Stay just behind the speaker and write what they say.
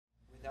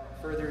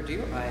further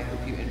ado, I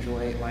hope you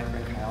enjoy My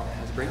Friend Kyle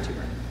Has a Brain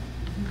Tumor.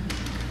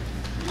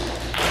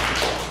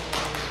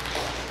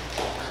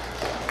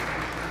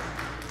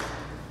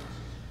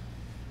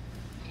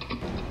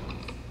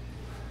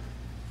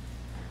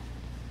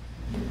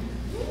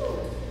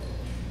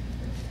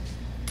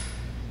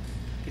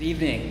 Good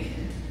evening.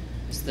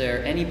 Is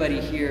there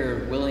anybody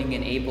here willing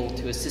and able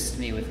to assist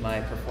me with my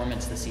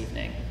performance this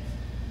evening?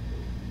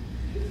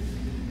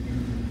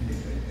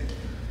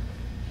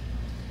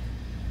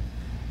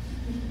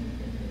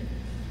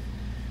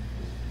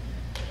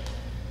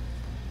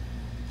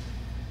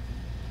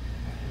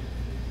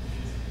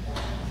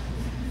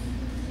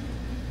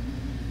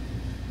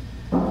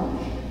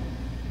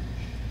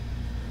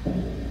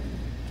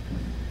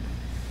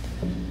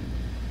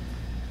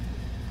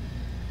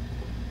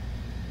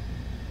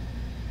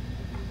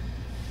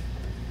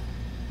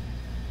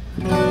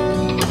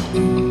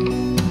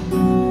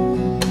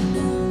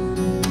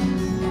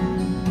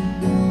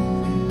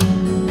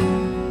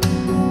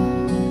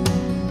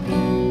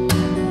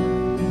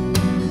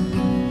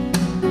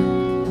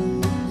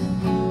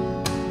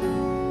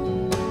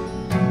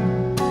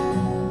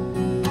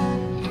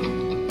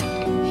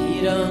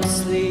 Don't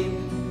sleep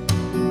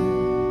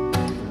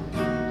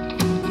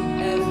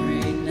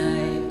every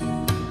night.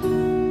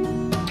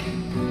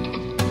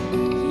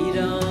 He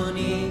don't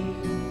eat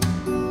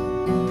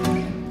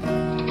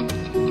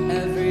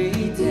every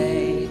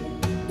day.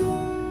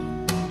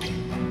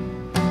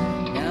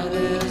 Now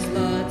there's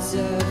lots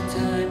of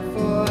time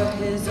for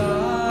his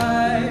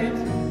art.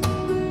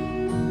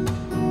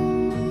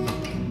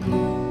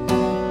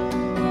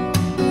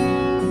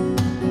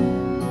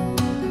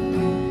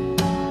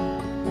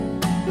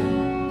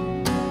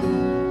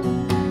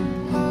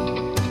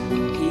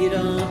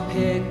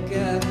 Pick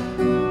up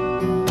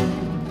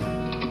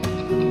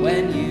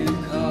when you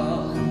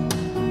call.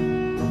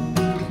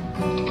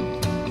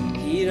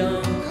 He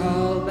don't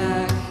call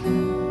back.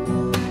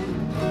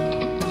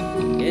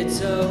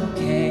 It's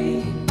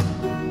okay.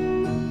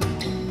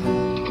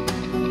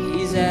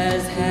 He's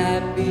as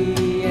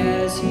happy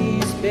as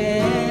he's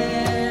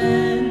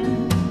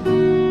been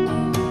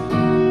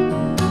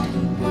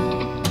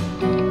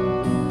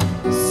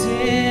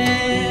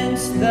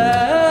since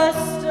the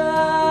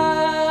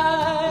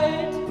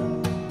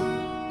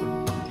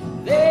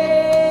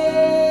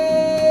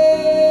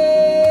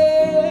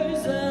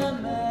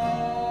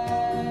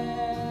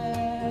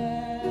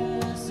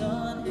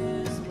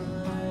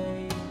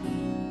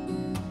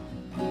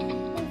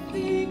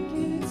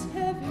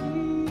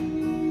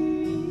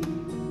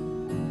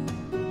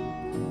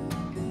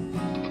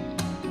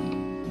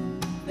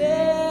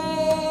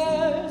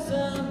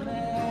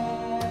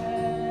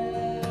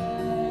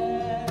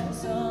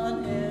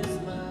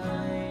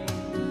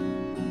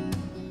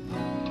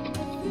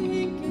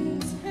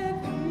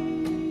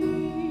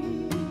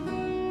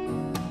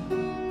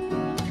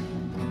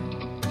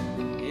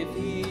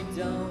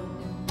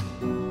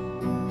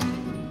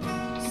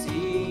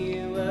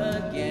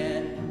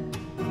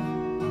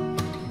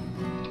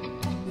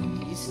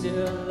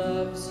still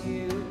loves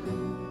you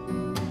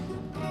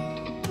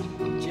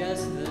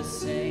just the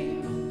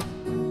same.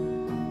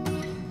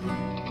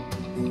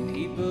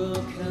 People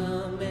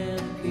come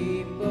and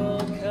people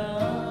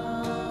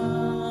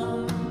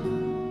come.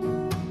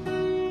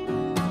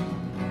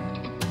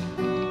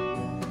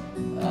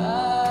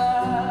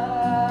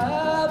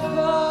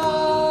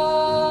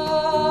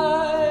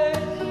 Apart,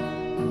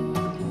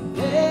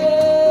 there's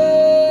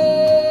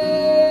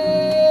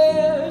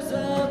a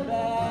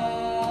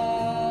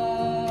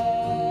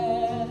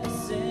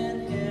bass in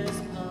his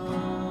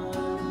palm.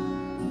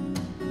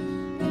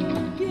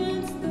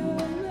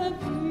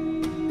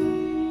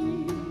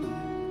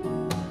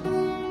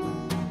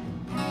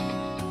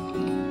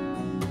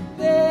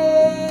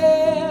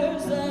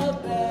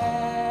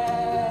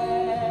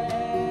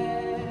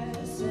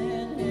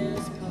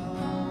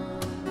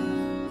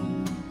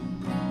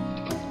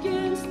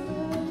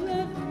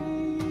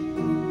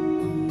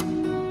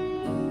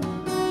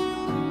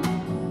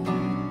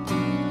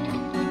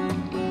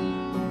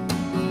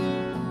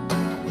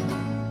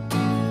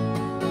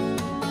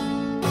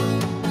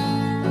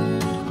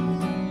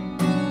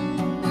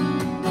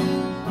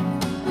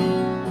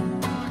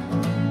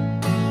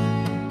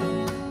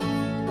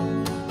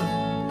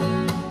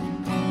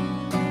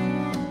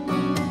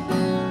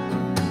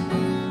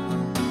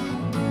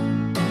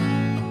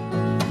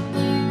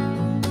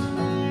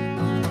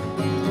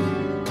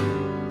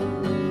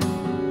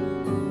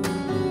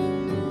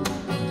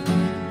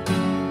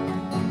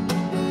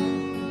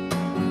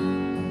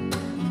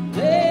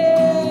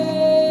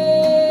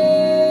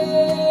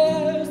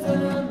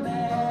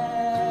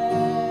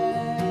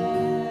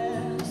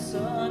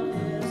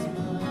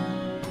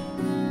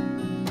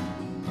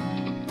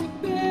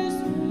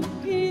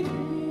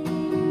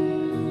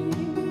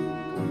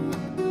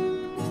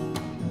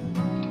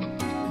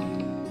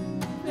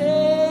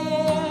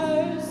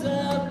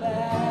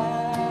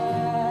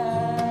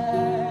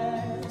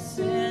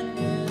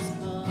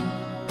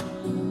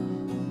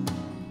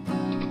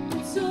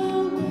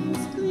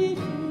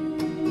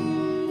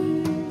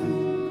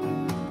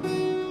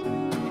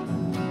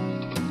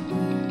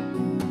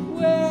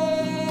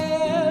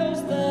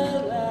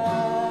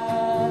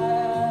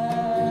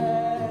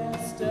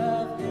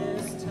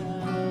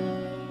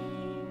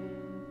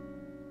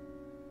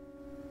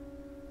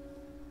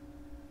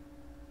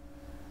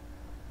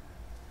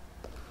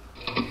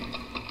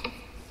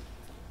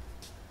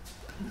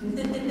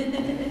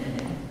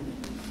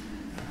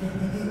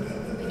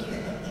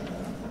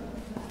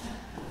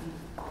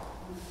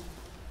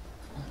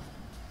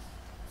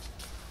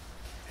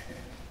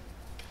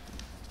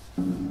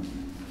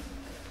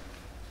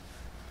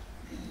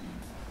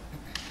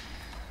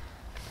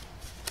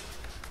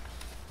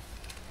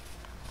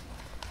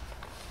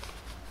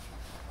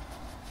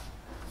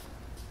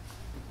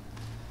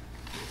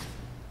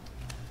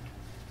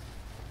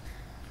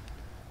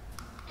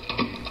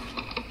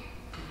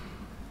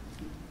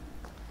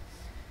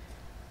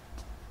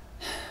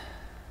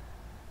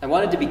 I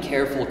wanted to be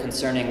careful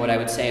concerning what I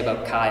would say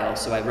about Kyle,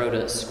 so I wrote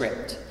a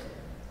script.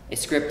 A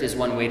script is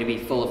one way to be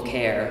full of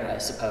care, I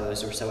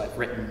suppose, or so I've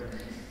written.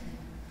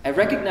 I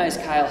recognize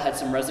Kyle had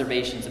some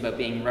reservations about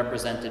being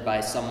represented by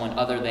someone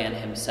other than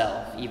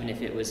himself, even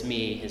if it was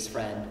me, his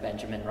friend,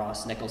 Benjamin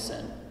Ross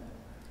Nicholson.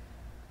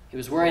 He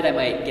was worried I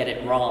might get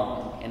it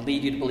wrong and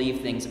lead you to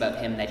believe things about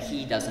him that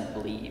he doesn't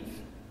believe.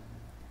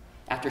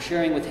 After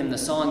sharing with him the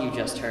song you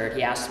just heard,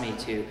 he asked me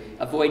to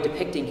avoid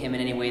depicting him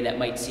in any way that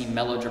might seem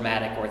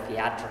melodramatic or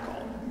theatrical.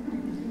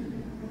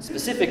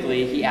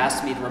 Specifically, he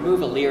asked me to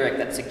remove a lyric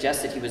that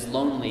suggested he was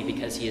lonely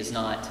because he is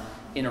not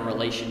in a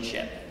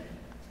relationship.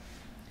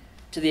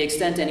 To the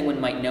extent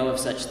anyone might know of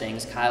such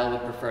things, Kyle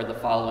would prefer the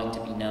following to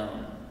be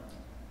known.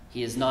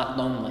 He is not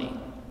lonely,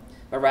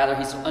 but rather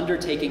he's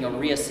undertaking a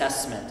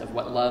reassessment of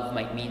what love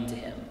might mean to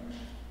him.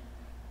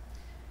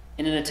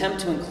 In an attempt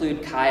to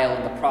include Kyle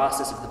in the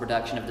process of the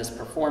production of this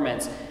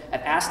performance,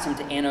 I've asked him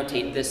to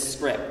annotate this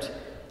script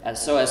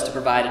so as to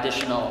provide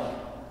additional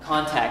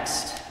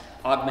context,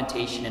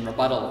 augmentation, and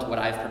rebuttal to what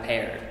I've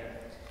prepared.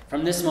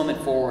 From this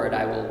moment forward,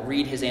 I will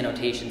read his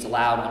annotations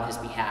aloud on his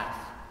behalf.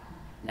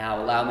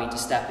 Now allow me to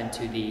step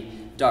into the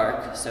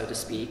dark, so to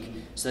speak,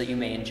 so that you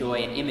may enjoy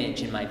an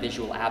image in my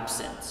visual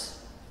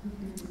absence.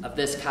 Of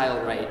this,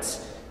 Kyle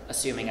writes,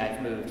 assuming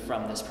I've moved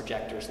from this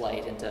projector's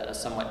light into a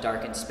somewhat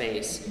darkened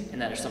space,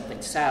 and that there's something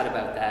sad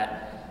about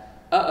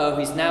that. Uh-oh,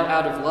 he's now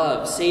out of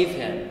love. Save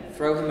him.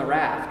 Throw him a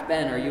raft.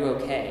 Ben, are you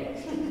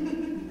okay?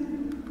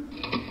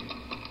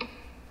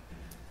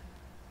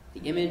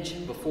 The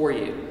image before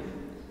you.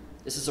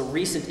 This is a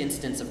recent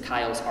instance of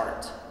Kyle's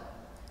art.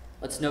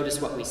 Let's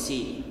notice what we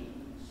see.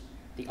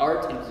 The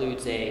art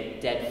includes a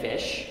dead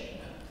fish,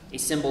 a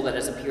symbol that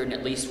has appeared in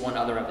at least one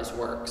other of his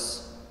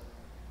works.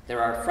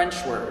 There are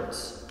French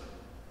words,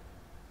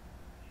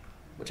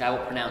 which I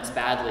will pronounce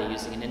badly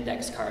using an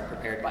index card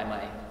prepared by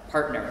my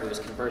partner who is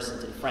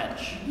conversant in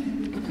French.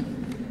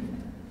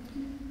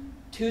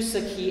 Tout ce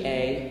qui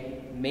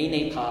est, mais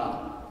n'est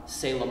pas,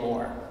 c'est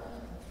l'amour.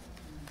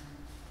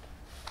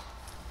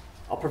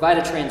 I'll provide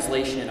a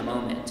translation in a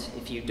moment.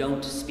 If you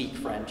don't speak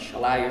French,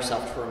 allow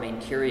yourself to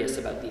remain curious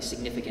about the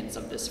significance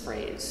of this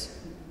phrase.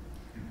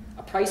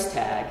 A price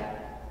tag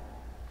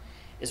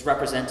is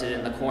represented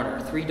in the corner,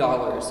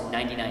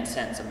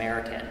 $3.99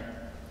 American.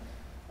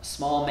 A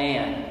small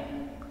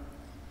man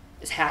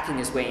is hacking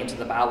his way into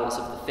the bowels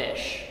of the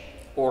fish,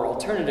 or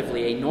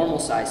alternatively, a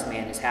normal-sized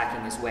man is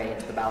hacking his way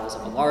into the bowels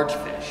of a large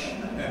fish.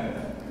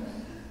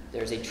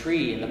 There's a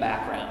tree in the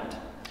background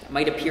that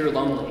might appear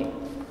lonely,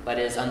 but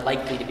is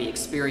unlikely to be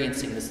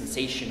experiencing the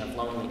sensation of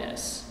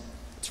loneliness.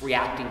 It's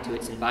reacting to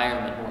its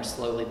environment more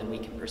slowly than we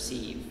can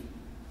perceive.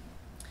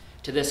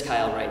 To this,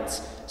 Kyle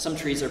writes, some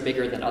trees are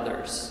bigger than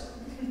others.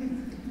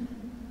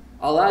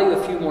 I'll allow you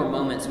a few more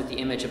moments with the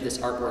image of this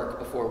artwork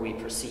before we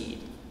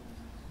proceed.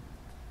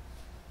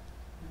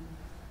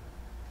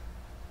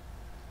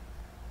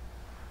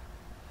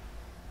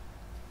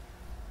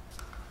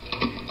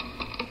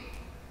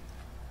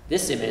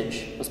 This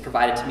image was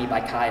provided to me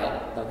by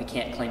Kyle, though he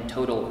can't claim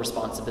total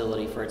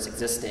responsibility for its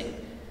existing.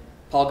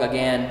 Paul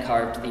Gauguin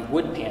carved the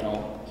wood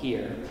panel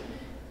here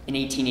in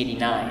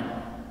 1889.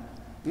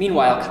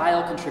 Meanwhile,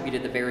 Kyle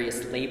contributed the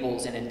various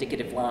labels and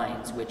indicative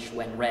lines, which,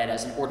 when read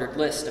as an ordered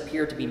list,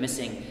 appear to be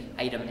missing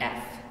item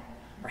F.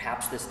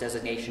 Perhaps this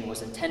designation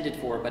was intended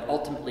for, but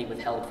ultimately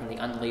withheld from the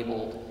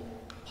unlabeled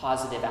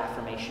positive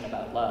affirmation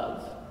about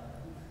love,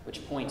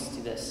 which points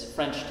to this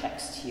French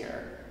text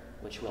here,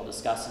 which we'll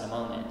discuss in a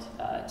moment.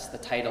 It's the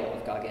title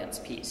of Gauguin's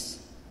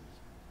piece.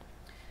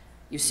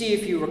 You see,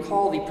 if you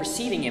recall the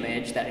preceding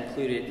image that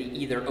included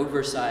the either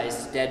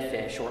oversized dead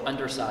fish or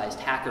undersized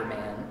hacker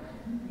man,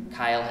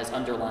 Kyle has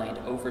underlined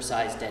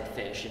oversized dead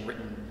fish and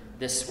written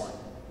this one,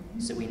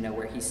 so we know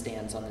where he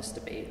stands on this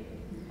debate.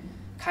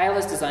 Kyle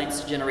has designed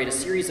to generate a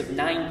series of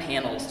 9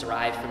 panels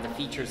derived from the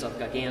features of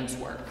Gauguin's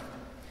work.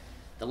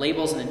 The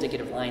labels and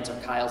indicative lines are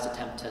Kyle's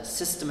attempt to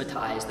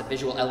systematize the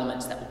visual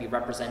elements that will be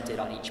represented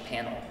on each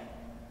panel.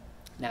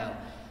 Now,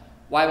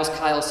 why was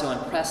Kyle so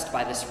impressed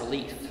by this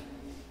relief?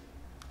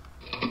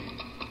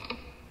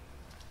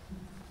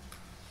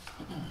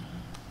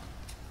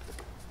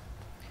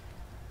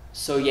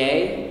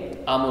 Soyez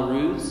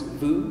amoureuse,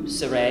 vous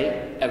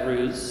serez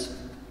heureuse,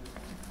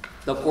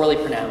 though poorly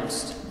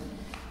pronounced,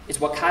 is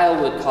what Kyle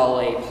would call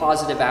a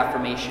positive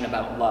affirmation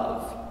about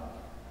love.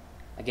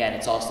 Again,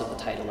 it's also the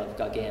title of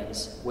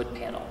Gauguin's wood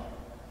panel.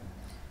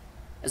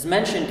 As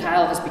mentioned,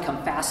 Kyle has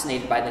become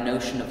fascinated by the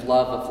notion of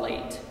love of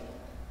late,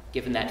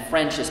 given that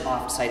French is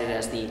oft cited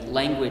as the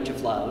language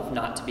of love,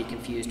 not to be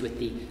confused with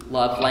the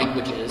love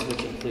languages,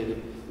 which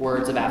include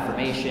words of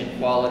affirmation,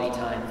 quality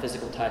time,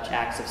 physical touch,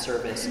 acts of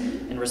service,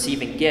 and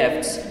receiving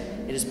gifts.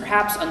 it is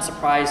perhaps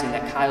unsurprising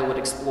that Kyle would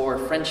explore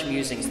French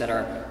musings that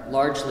are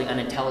largely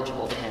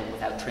unintelligible to him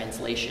without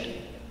translation.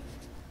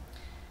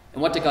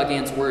 And what do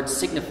Gauguin's words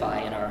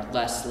signify in our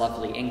less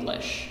lovely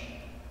English?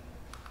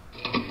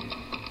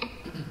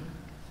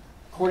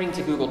 According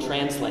to Google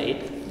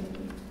Translate,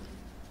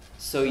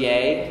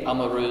 Soyez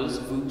amoureuse,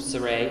 vous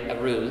serez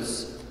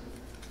heureuse,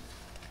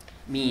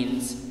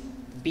 means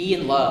be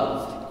in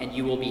love and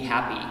you will be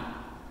happy.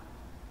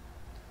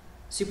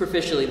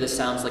 Superficially, this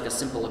sounds like a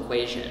simple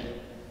equation.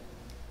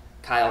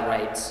 Kyle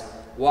writes,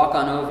 walk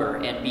on over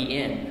and be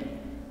in,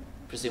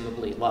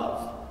 presumably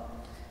love.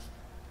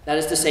 That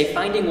is to say,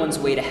 finding one's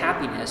way to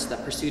happiness, the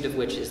pursuit of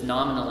which is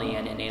nominally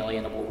an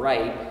inalienable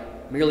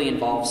right, merely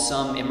involves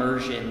some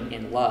immersion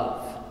in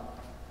love.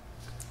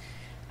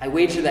 I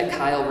wager that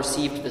Kyle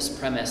received this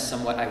premise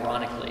somewhat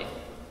ironically.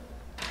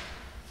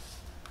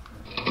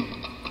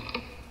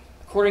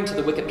 According to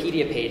the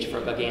Wikipedia page for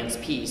Gauguin's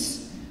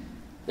piece,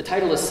 the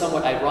title is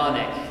somewhat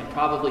ironic and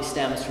probably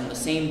stems from the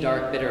same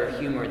dark, bitter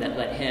humor that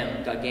led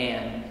him,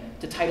 Gauguin,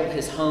 to title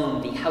his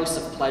home The House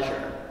of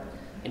Pleasure.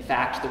 In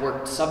fact, the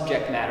work's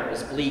subject matter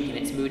is bleak and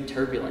its mood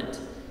turbulent.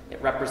 It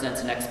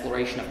represents an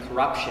exploration of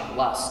corruption,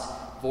 lust,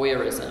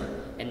 voyeurism,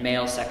 and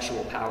male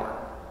sexual power.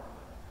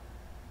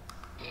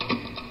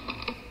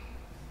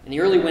 In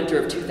the early winter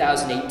of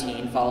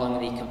 2018,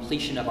 following the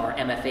completion of our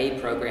MFA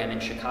program in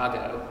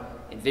Chicago,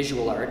 in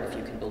visual art, if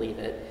you can believe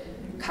it,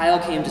 Kyle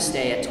came to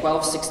stay at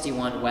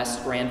 1261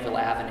 West Granville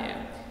Avenue,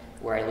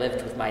 where I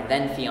lived with my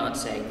then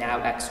fiancée, now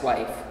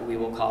ex-wife, who we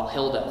will call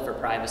Hilda for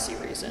privacy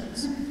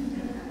reasons.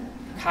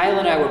 Kyle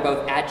and I were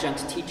both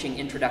adjunct teaching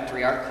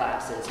introductory art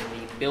classes in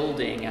the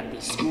building at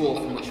the school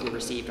from which we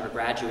received our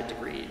graduate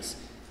degrees,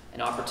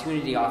 an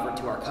opportunity offered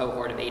to our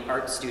cohort of 8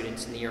 art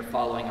students in the year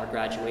following our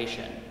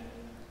graduation.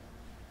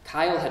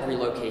 Kyle had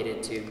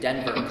relocated to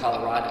Denver,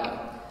 Colorado,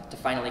 to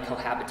finally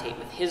cohabitate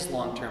with his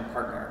long-term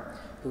partner,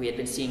 who he had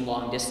been seeing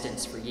long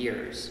distance for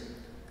years.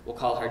 We'll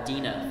call her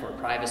Dina for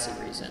privacy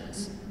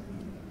reasons.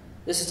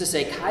 This is to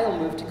say, Kyle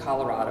moved to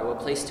Colorado, a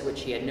place to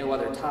which he had no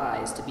other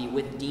ties, to be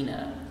with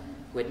Dina,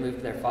 who had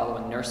moved there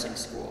following nursing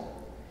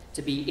school,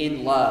 to be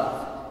in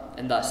love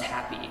and thus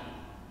happy.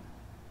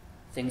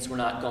 Things were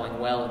not going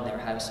well in their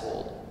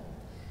household.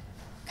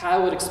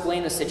 Kyle would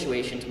explain the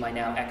situation to my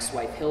now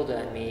ex-wife Hilda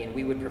and me, and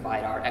we would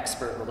provide our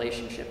expert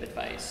relationship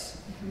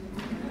advice.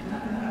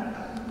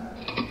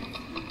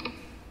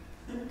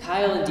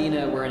 Kyle and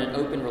Dina were in an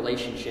open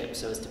relationship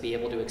so as to be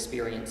able to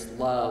experience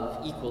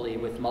love equally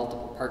with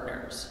multiple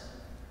partners.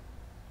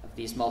 Of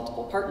these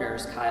multiple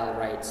partners, Kyle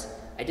writes,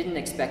 I didn't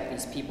expect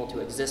these people to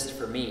exist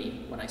for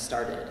me when I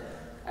started.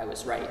 I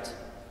was right.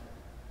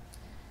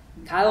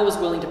 Kyle was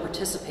willing to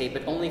participate,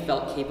 but only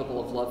felt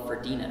capable of love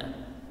for Dina.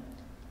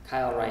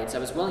 Kyle writes, I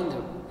was willing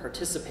to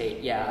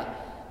participate, yeah,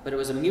 but it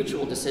was a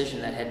mutual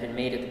decision that had been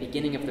made at the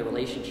beginning of the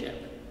relationship.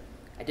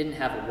 I didn't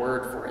have a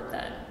word for it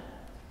then.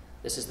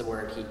 This is the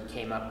word he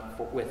came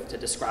up with to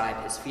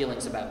describe his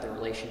feelings about the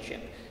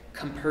relationship.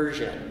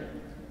 Compersion,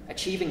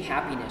 achieving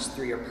happiness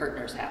through your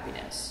partner's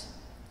happiness.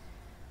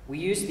 We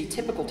used the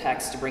typical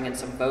text to bring in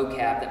some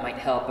vocab that might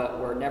help, but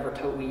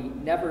we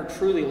never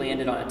truly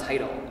landed on a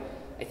title.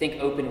 I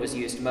think open was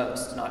used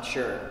most, not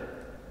sure.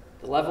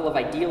 The level of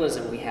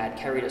idealism we had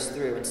carried us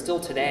through, and still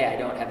today I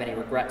don't have any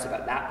regrets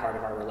about that part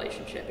of our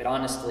relationship. It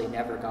honestly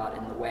never got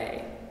in the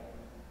way.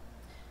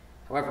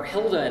 However,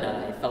 Hilda and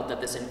I felt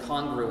that this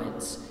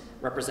incongruence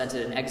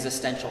represented an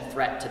existential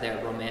threat to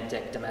their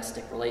romantic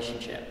domestic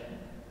relationship.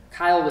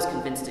 Kyle was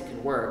convinced it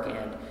could work,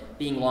 and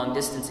being long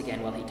distance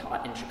again while he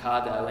taught in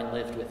Chicago and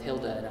lived with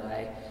Hilda and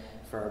I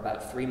for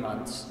about 3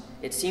 months,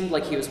 it seemed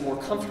like he was more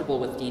comfortable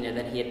with Dina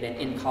than he had been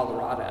in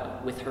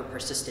Colorado, with her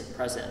persistent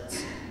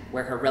presence,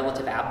 where her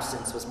relative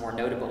absence was more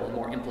notable and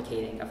more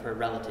implicating of her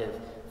relative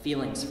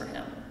feelings for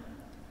him.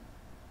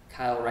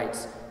 Kyle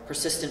writes,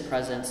 persistent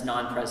presence,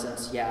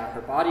 non-presence, yeah,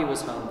 her body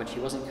was home, but she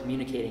wasn't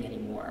communicating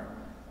anymore.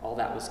 All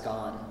that was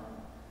gone.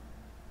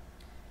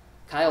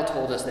 Kyle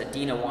told us that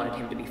Dina wanted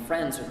him to be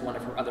friends with one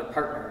of her other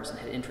partners and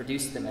had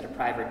introduced them at a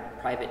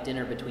private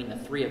dinner between the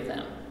 3 of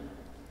them.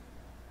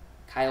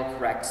 Kyle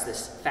corrects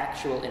this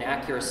factual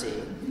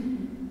inaccuracy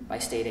by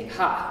stating,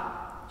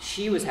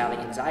 she was having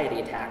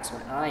anxiety attacks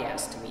when I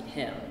asked to meet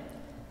him.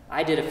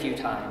 I did a few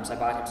times. I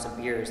bought him some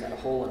beers at a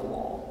hole in the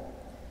wall.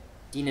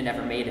 Dina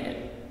never made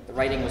it. The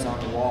writing was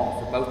on the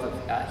wall for both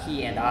of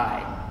he and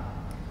I.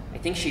 I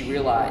think she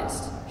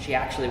realized she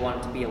actually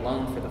wanted to be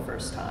alone for the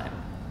first time.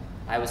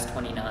 I was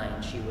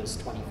 29, she was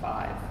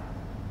 25.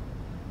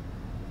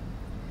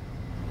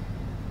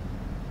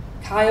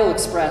 Kyle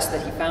expressed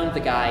that he found the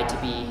guy to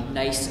be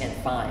nice and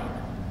fine.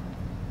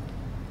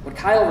 When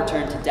Kyle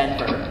returned to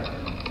Denver,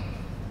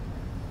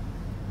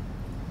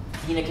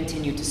 Dina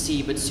continued to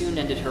see, but soon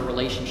ended her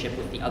relationship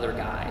with the other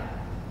guy.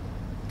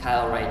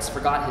 Kyle writes,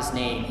 forgot his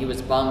name. He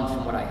was bummed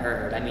from what I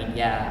heard. I mean,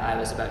 yeah, I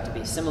was about to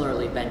be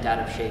similarly bent out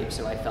of shape,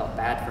 so I felt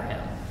bad for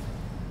him.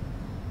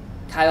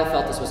 Kyle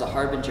felt this was a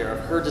harbinger of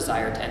her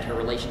desire to end her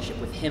relationship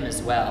with him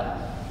as well,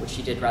 which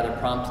she did rather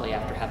promptly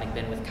after having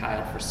been with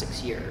Kyle for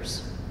 6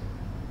 years.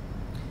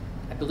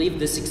 I believe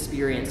this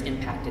experience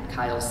impacted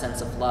Kyle's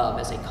sense of love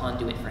as a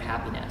conduit for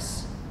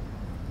happiness.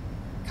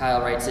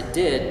 Kyle writes, "It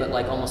did, but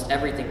like almost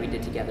everything we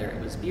did together,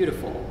 it was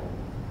beautiful.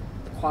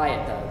 The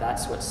quiet, though,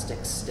 that's what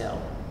sticks still.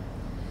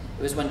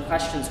 It was when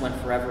questions went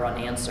forever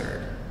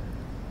unanswered.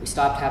 We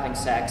stopped having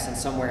sex, and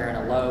somewhere in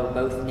a low,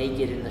 both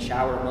naked in the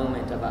shower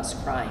moment of us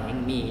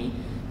crying, me,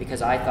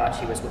 because I thought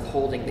she was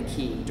withholding the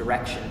key,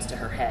 directions to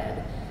her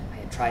head. I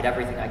had tried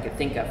everything I could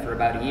think of for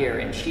about a year,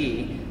 and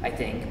she, I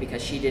think,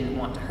 because she didn't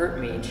want to hurt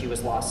me and she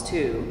was lost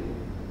too,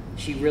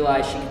 she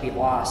realized she could be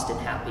lost and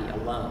happy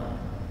alone.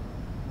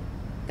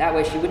 That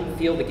way she wouldn't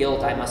feel the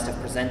guilt I must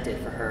have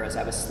presented for her as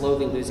I was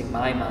slowly losing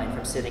my mind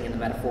from sitting in the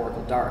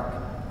metaphorical dark.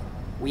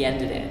 We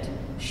ended it.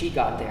 She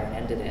got there and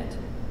ended it.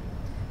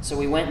 So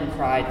we went and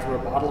cried through a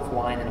bottle of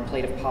wine and a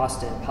plate of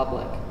pasta in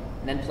public,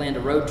 and then planned a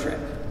road trip.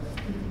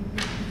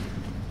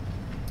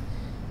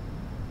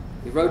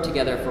 We rode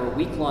together for a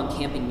week-long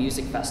camping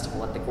music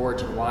festival at the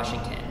Gorge in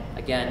Washington.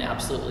 Again,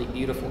 absolutely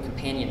beautiful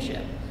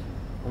companionship.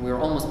 When we were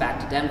almost back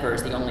to Denver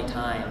is the only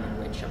time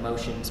in which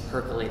emotions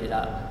percolated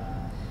up.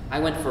 I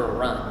went for a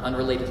run,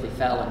 unrelatedly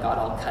fell and got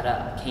all cut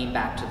up, came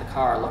back to the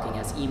car looking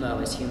as emo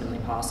as humanly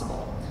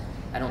possible.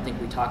 I don't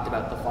think we talked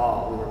about the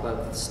fall. We were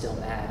both still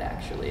mad,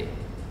 actually."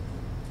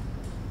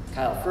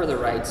 Kyle further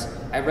writes,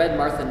 "I read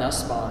Martha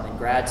Nussbaum in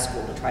grad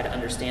school to try to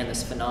understand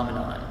this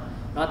phenomenon.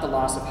 Not the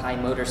loss of high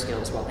motor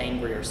skills while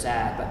angry or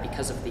sad, but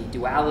because of the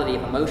duality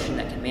of emotion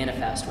that can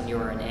manifest when you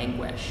are in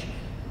anguish.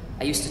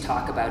 I used to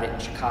talk about it in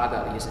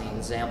Chicago using an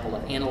example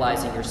of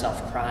analyzing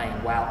yourself crying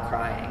while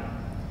crying.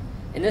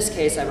 In this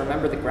case, I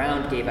remember the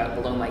ground gave out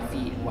below my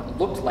feet and what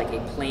looked like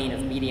a plain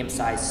of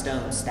medium-sized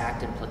stones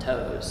stacked in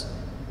plateaus.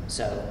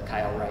 So,"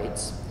 Kyle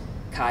writes,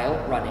 "Kyle,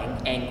 running,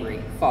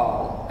 angry,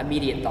 fall,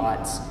 immediate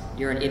thoughts,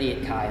 you're an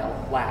idiot, Kyle,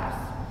 laugh,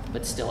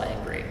 but still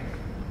angry."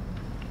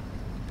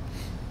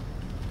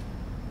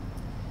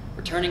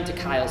 Returning to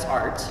Kyle's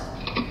art,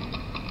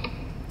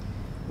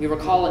 we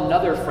recall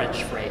another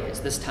French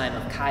phrase, this time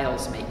of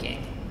Kyle's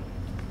making.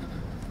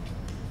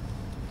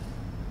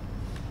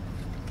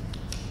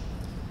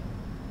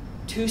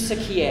 "Tout ce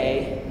qui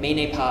est, mais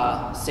n'est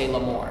pas, c'est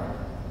l'amour."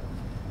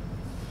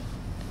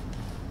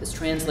 This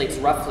translates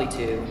roughly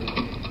to,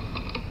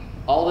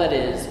 "All that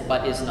is,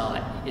 but is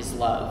not, is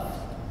love."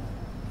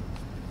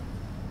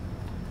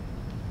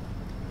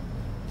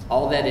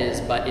 All that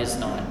is, but is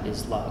not,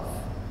 is love.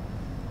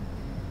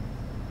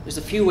 There's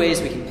a few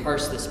ways we can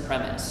parse this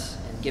premise,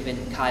 and given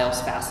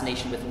Kyle's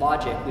fascination with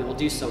logic, we will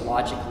do so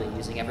logically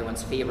using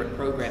everyone's favorite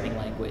programming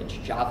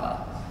language,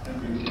 Java.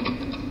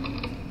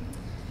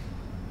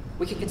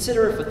 We can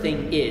consider if a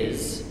thing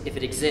is, if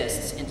it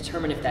exists, and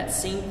determine if that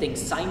same thing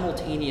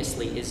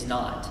simultaneously is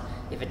not,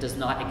 if it does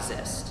not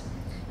exist.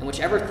 And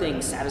whichever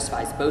thing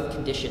satisfies both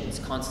conditions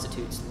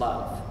constitutes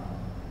love.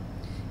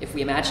 If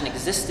we imagine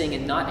existing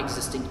and not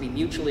existing to be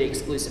mutually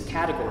exclusive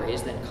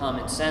categories, then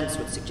common sense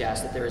would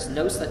suggest that there is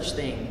no such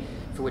thing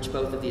for which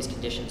both of these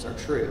conditions are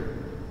true.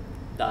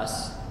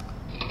 Thus,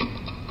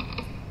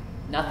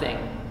 nothing,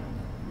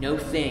 no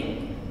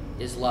thing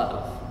is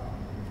love.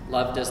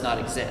 Love does not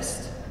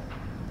exist.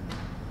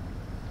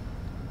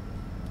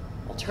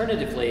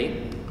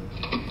 Alternatively,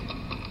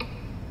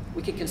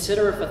 we could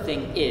consider if a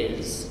thing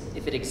is,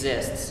 if it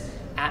exists,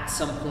 at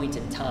some point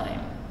in time,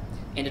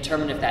 and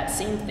determine if that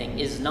same thing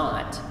is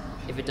not,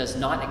 if it does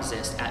not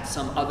exist at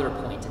some other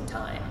point in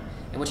time,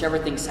 and whichever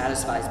thing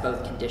satisfies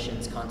both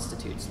conditions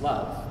constitutes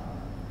love.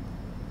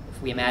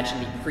 If we imagine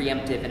the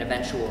preemptive and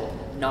eventual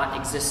not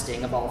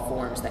existing of all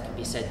forms that can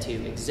be said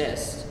to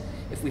exist,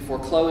 if we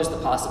foreclose the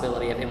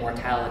possibility of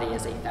immortality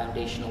as a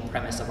foundational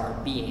premise of our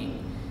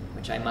being,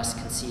 which I must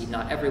concede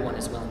not everyone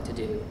is willing to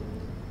do,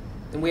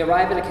 then we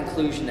arrive at a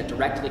conclusion that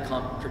directly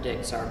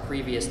contradicts our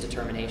previous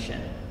determination.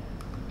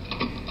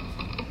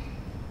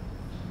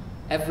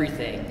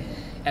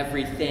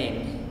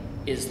 Everything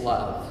is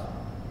love.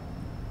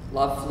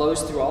 Love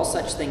flows through all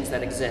such things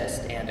that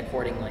exist and,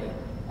 accordingly,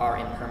 are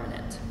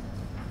impermanent.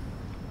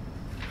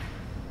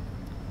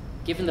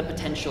 Given the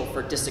potential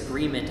for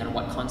disagreement on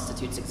what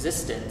constitutes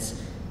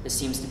existence, this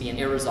seems to be an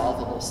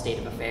irresolvable state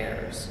of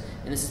affairs.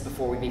 And this is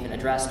before we've even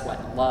addressed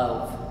what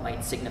love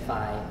might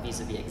signify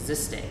vis-a-vis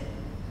existing.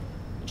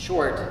 In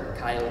short,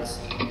 Kyle's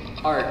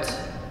art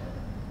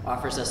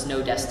offers us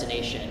no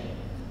destination,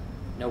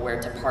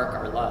 nowhere to park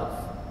our love.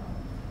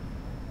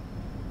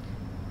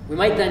 We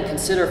might then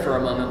consider for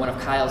a moment one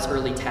of Kyle's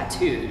early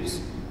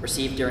tattoos,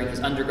 received during his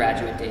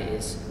undergraduate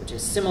days, which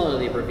is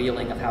similarly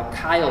revealing of how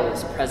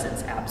Kyle's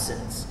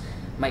presence-absence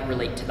might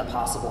relate to the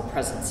possible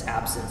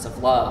presence-absence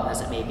of love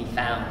as it may be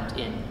found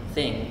in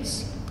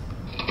things.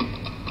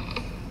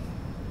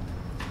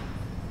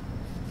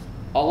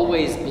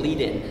 Always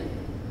bleeding,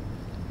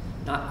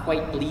 not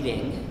quite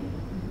bleeding,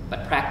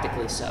 but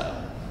practically so.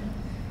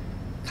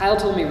 Kyle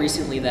told me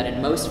recently that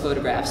in most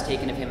photographs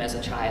taken of him as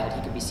a child,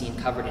 he could be seen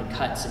covered in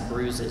cuts and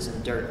bruises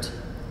and dirt.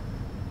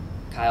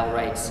 Kyle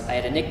writes, "I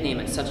had a nickname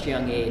at such a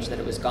young age that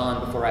it was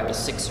gone before I was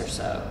 6 or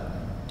so,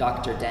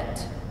 Dr.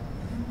 Dent."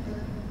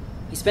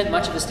 He spent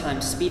much of his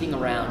time speeding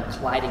around,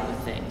 colliding with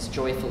things,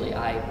 joyfully,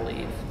 I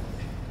believe.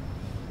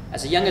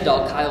 As a young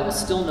adult, Kyle was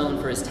still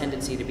known for his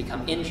tendency to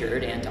become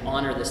injured, and to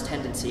honor this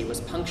tendency was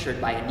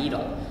punctured by a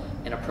needle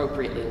and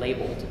appropriately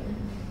labeled.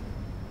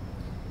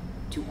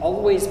 To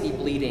always be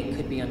bleeding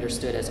could be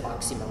understood as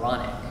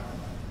oxymoronic,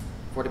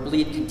 for to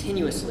bleed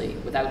continuously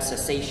without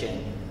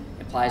cessation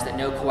implies that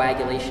no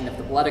coagulation of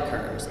the blood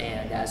occurs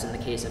and, as in the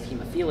case of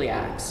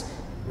hemophiliacs,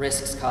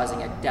 risks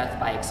causing a death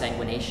by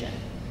exsanguination.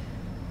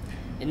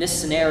 In this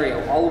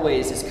scenario,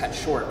 always is cut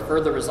short,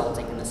 further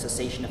resulting in the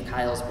cessation of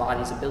Kyle's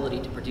body's ability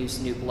to produce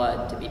new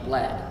blood to be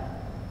bled.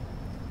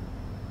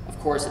 Of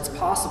course, it's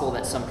possible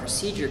that some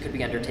procedure could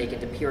be undertaken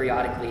to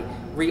periodically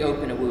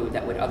reopen a wound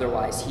that would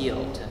otherwise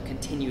heal, to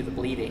continue the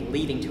bleeding,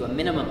 leading to a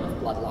minimum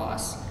of blood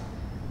loss,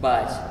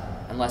 but,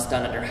 unless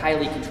done under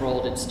highly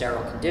controlled and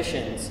sterile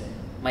conditions,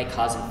 might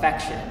cause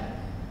infection,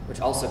 which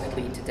also could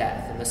lead to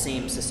death and the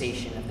same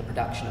cessation of the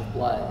production of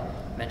blood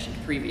mentioned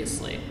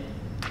previously.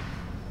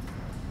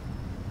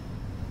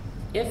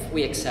 If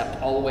we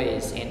accept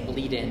always and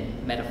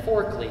bleed-in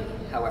metaphorically,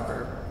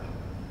 however,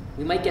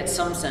 we might get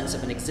some sense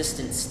of an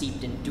existence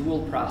steeped in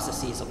dual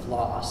processes of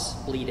loss,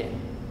 bleeding,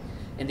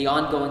 and the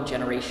ongoing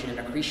generation and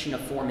accretion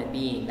of form and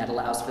being that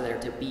allows for there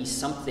to be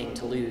something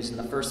to lose in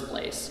the first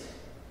place,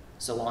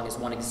 so long as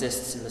one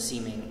exists in the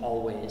seeming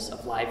always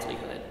of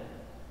livelihood.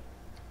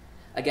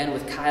 Again,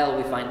 with Kyle,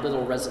 we find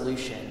little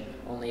resolution,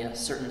 only a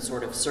certain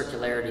sort of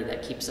circularity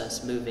that keeps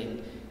us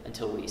moving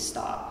until we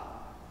stop.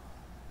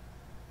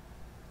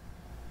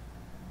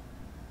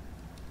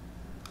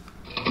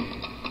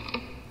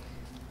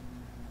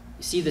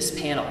 You see this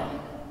panel,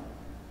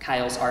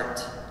 Kyle's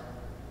art.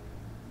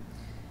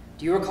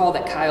 Do you recall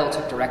that Kyle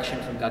took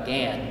direction from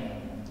Gauguin?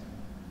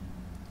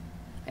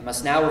 I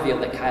must now reveal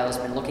that Kyle has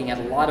been looking at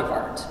a lot of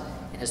art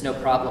and has no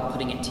problem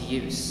putting it to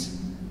use.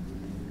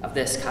 Of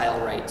this, Kyle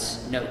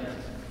writes, note.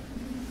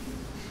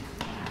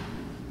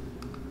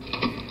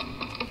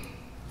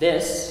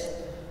 This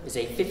is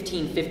a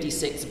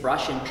 1556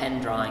 brush and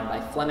pen drawing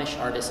by Flemish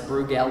artist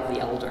Bruegel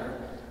the Elder,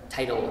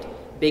 titled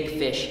Big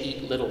Fish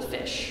Eat Little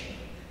Fish.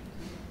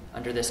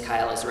 Under this,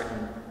 Kyle has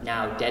written,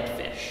 now dead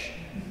fish.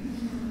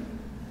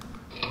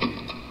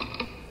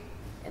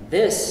 And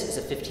this is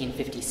a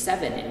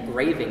 1557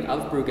 engraving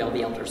of Bruegel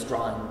the Elder's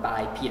drawing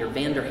by Peter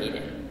van der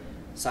Heyden,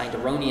 signed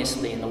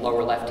erroneously in the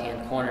lower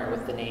left-hand corner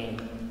with the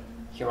name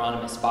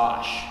Hieronymus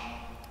Bosch,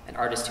 an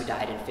artist who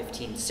died in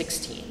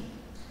 1516.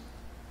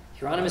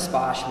 Hieronymus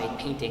Bosch made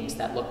paintings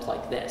that looked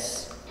like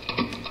this.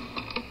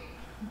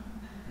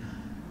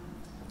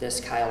 This,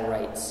 Kyle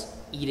writes,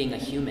 eating a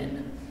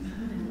human.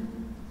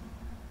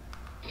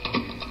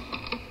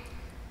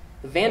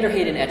 The van der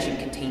Heyden etching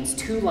contains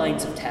 2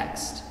 lines of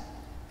text.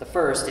 The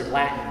first, in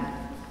Latin,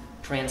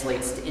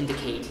 translates to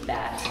indicate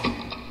that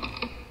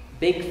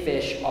big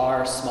fish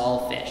are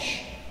small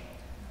fish,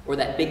 or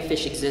that big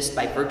fish exist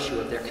by virtue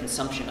of their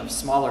consumption of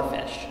smaller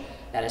fish,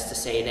 that is to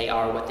say, they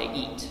are what they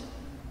eat.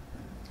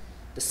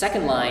 The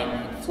second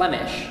line, in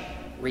Flemish,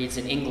 reads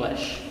in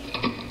English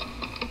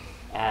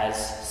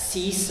as,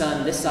 see,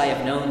 son, this I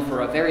have known for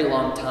a very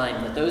long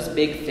time, that those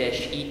big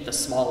fish eat the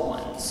small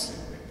ones.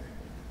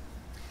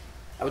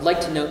 I would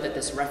like to note that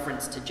this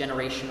reference to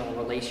generational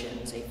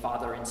relations, a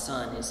father and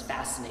son, is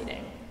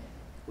fascinating.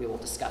 We will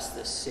discuss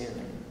this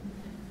soon.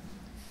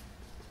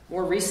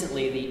 More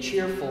recently, the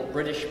cheerful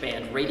British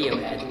band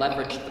Radiohead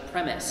leveraged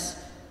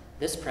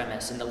this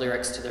premise in the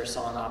lyrics to their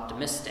song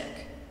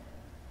Optimistic.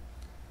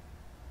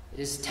 It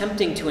is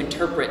tempting to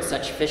interpret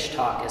such fish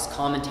talk as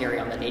commentary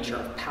on the nature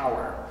of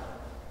power,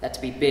 that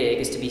to be big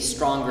is to be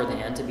stronger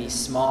than, to be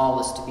small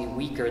is to be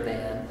weaker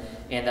than,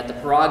 and that the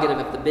prerogative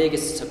of the big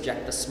is to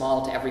subject the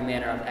small to every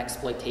manner of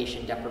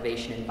exploitation,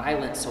 deprivation, and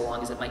violence so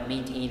long as it might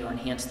maintain or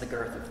enhance the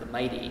girth of the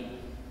mighty.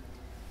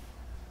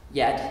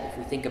 Yet, if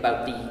we think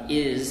about the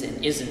is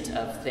and isn't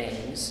of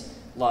things,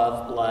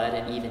 love, blood,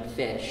 and even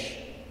fish,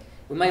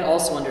 we might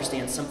also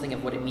understand something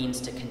of what it means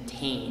to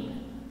contain.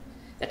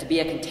 That to be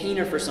a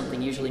container for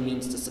something usually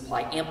means to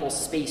supply ample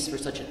space for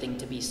such a thing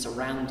to be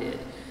surrounded,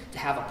 to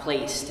have a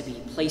place, to be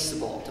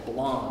placeable, to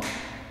belong,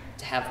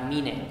 to have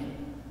meaning.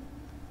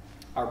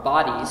 Our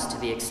bodies, to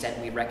the extent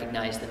we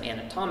recognize them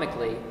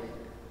anatomically,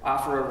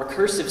 offer a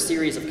recursive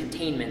series of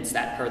containments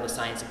that, per the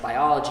science of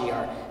biology,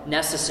 are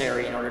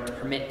necessary in order to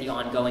permit the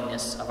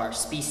ongoingness of our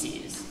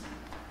species.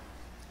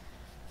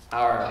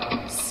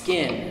 Our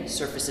skin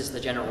surfaces the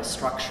general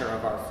structure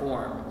of our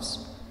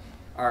forms.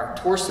 Our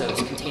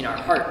torsos contain our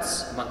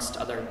hearts, amongst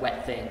other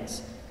wet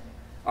things.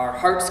 Our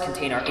hearts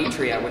contain our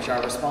atria, which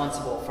are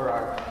responsible for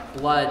our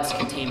blood's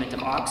containment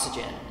of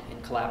oxygen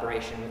in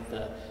collaboration with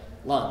the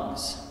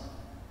lungs.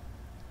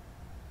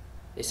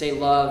 They say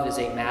love is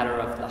a matter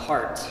of the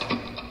heart.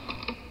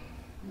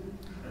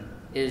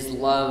 Is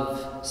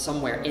love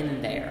somewhere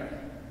in there?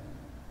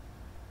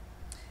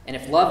 And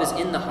if love is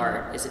in the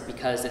heart, is it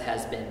because it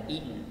has been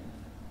eaten?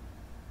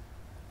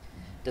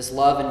 Does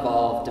love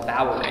involve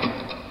devouring?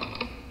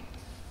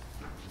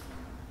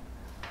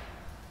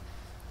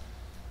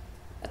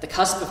 At the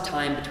cusp of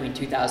time between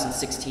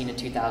 2016 and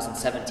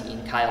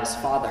 2017, Kyle's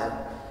father,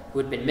 who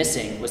had been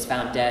missing, was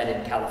found dead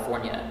in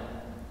California.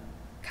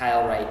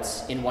 Kyle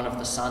writes, in one of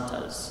the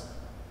Santas.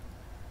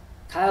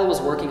 Kyle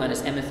was working on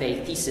his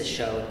MFA thesis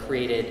show and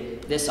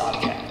created this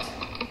object,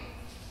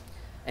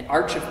 an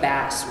arch of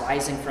bass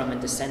rising from and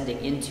descending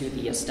into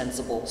the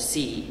ostensible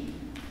sea,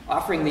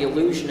 offering the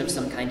illusion of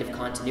some kind of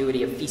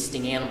continuity of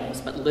feasting animals,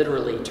 but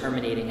literally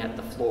terminating at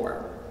the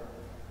floor.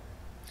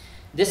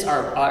 This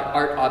art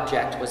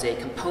object was a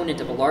component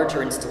of a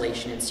larger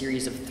installation and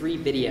series of 3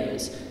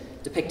 videos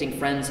depicting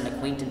friends and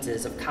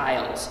acquaintances of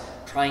Kyle's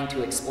trying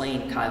to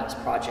explain Kyle's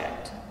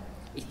project.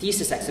 A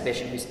thesis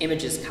exhibition whose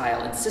images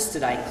Kyle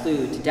insisted I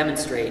include to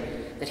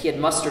demonstrate that he had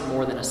mustered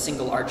more than a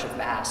single arch of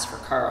bass for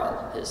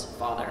Carl, his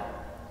father.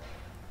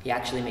 He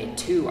actually made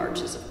 2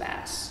 arches of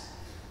bass.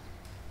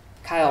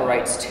 Kyle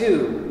writes,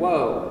 2,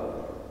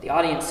 whoa. The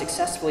audience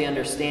successfully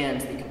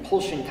understands the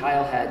compulsion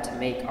Kyle had to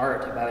make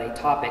art about a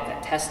topic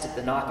that tested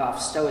the knockoff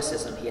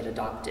stoicism he had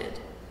adopted.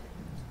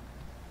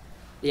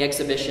 The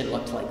exhibition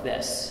looked like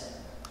this.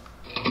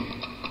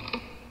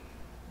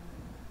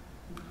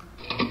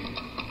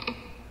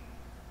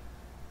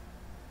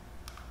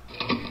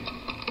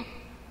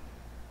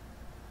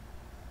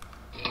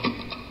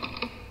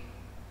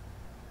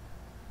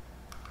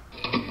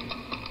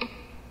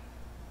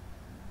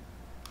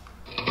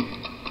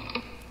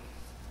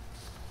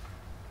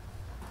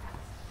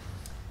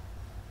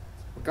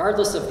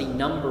 Regardless of the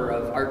number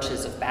of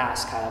arches of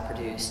bass Kyle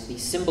produced, the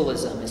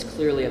symbolism is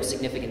clearly of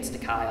significance to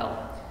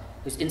Kyle,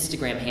 whose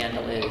Instagram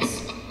handle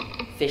is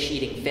fish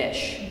eating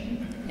fish,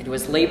 and who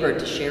has labored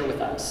to share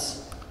with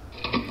us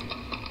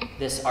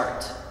this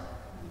art.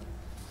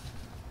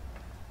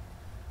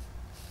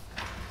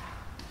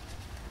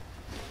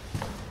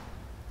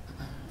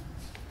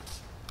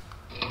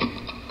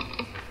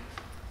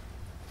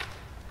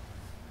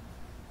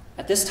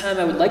 At this time,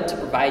 I would like to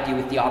provide you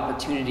with the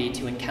opportunity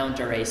to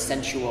encounter a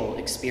sensual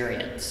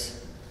experience.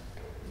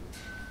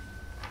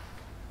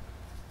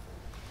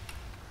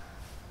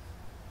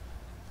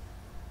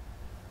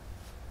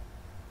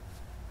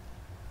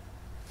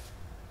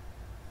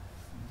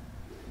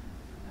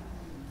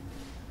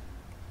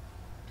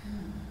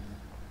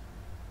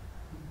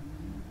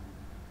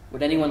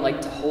 Would anyone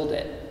like to hold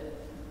it?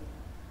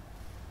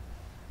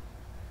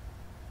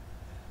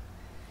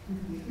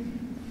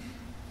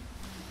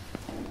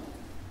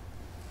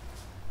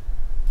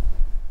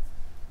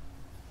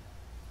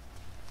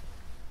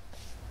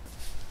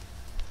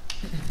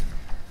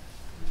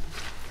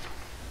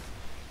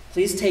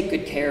 Please take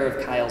good care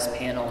of Kyle's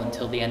panel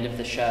until the end of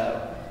the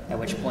show, at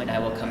which point I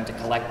will come to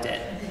collect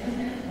it.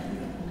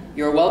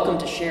 You are welcome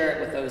to share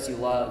it with those you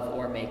love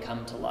or may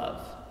come to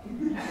love.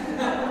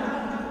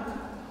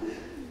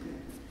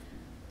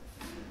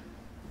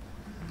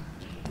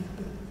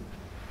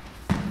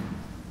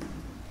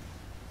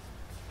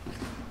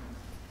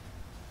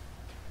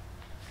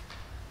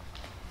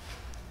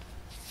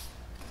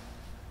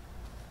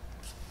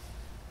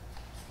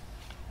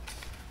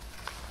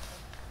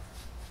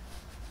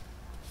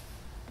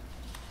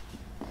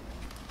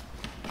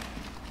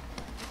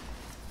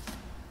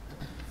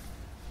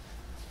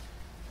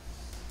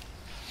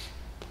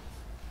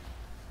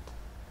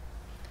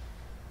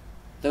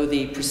 Though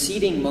the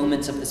preceding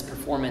moments of this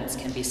performance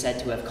can be said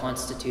to have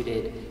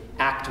constituted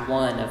Act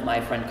 1 of My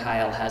Friend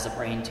Kyle Has a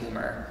Brain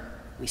Tumor,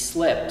 we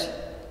slipped,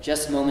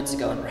 just moments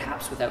ago and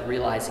perhaps without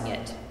realizing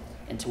it,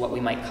 into what we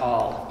might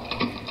call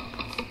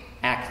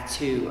Act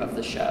 2 of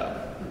the show.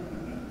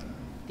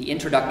 The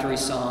introductory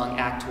song,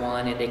 Act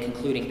 1, and a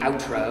concluding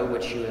outro,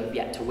 which you have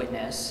yet to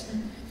witness,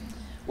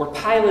 were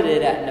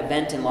piloted at an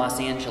event in Los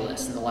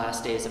Angeles in the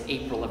last days of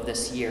April of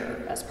this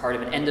year as part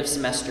of an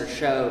end-of-semester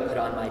show put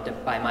on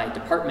by my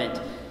department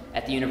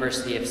at the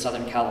University of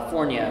Southern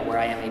California, where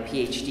I am a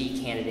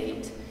PhD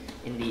candidate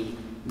in the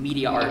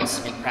Media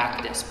Arts and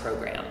Practice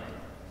program.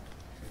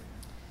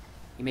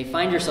 You may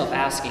find yourself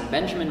asking,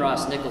 Benjamin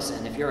Ross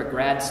Nicholson, if you're a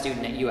grad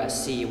student at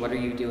USC, what are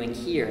you doing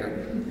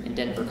here in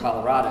Denver,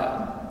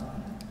 Colorado?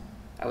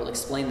 I will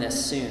explain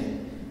this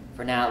soon.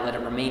 For now, let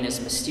it remain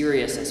as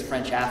mysterious as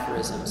French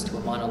aphorisms to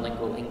a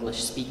monolingual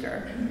English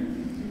speaker.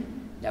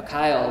 Now,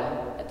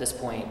 Kyle, at this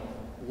point,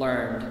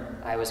 learned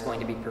I was going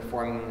to be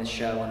performing the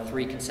show on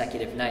 3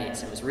 consecutive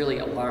nights and was really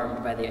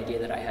alarmed by the idea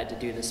that I had to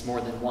do this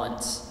more than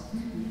once.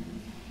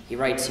 He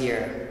writes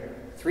here,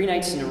 3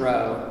 nights in a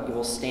row, you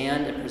will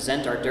stand and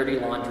present our dirty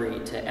laundry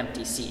to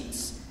empty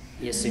seats.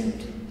 He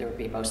assumed there would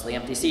be mostly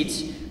empty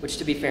seats, which,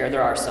 to be fair,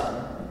 there are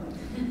some.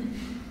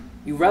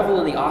 You revel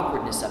in the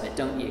awkwardness of it,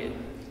 don't you?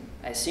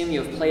 I assume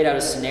you have played out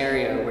a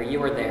scenario where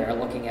you are there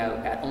looking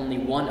out at only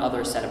one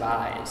other set of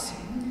eyes.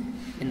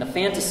 In the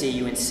fantasy,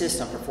 you insist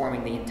on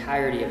performing the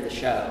entirety of the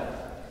show.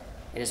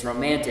 It is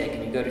romantic,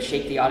 and you go to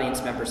shake the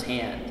audience member's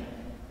hand.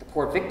 The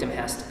poor victim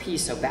has to pee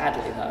so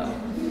badly, though,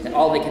 that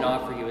all they can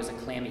offer you is a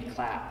clammy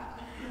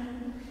clap.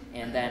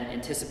 And then,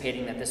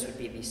 anticipating that this would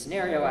be the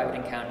scenario I would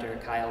encounter,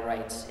 Kyle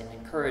writes in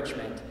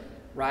encouragement,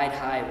 "Ride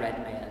high, red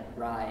man,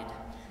 ride."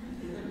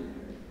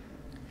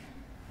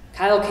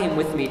 Kyle came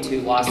with me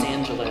to Los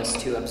Angeles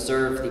to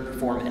observe the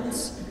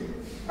performance.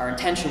 Our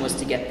intention was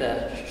to get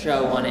the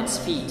show on its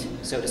feet,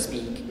 so to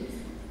speak,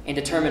 and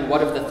determine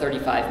what of the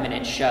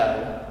 35-minute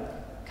show,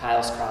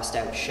 Kyle's crossed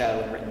out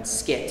show and written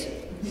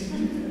skit,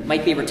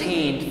 might be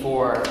retained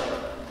for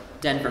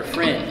Denver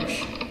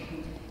Fringe,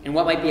 and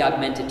what might be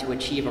augmented to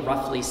achieve a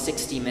roughly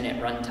 60-minute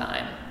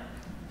runtime.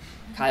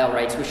 Kyle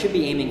writes, we should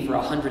be aiming for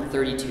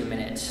 132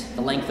 minutes,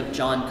 the length of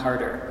John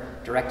Carter,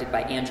 directed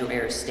by Andrew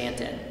Ayres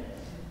Stanton.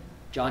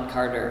 John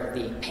Carter,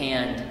 the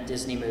panned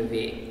Disney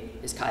movie,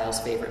 is Kyle's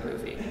favorite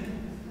movie.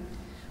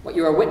 What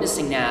you are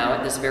witnessing now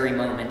at this very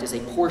moment is a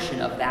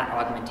portion of that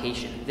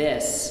augmentation.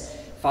 This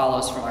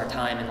follows from our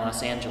time in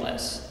Los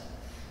Angeles.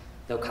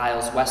 Though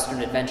Kyle's Western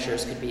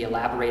adventures could be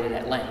elaborated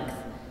at length,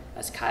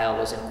 as Kyle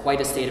was in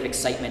quite a state of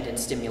excitement and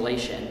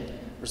stimulation,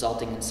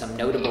 resulting in some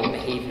notable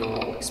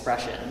behavioral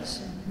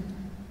expressions.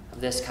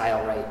 Of this,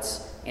 Kyle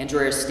writes,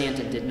 Andrew Ayres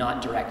Stanton did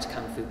not direct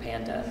Kung Fu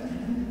Panda.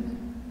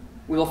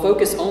 We will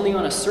focus only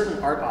on a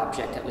certain art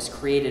object that was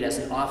created as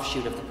an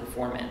offshoot of the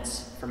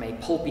performance, from a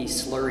pulpy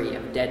slurry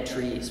of dead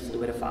trees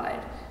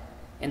fluidified,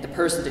 and the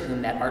person to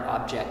whom that art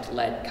object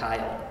led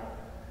Kyle.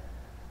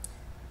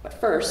 But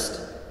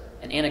first,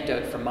 an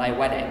anecdote from my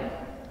wedding.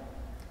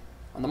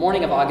 On the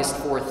morning of August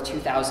 4th,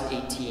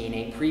 2018,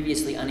 a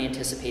previously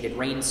unanticipated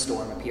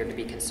rainstorm appeared to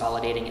be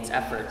consolidating its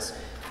efforts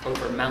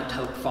over Mount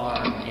Hope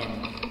Farm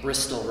in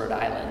Bristol, Rhode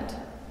Island.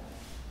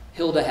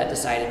 Hilda had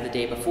decided the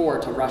day before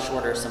to rush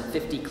order some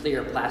 50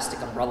 clear plastic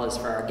umbrellas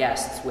for our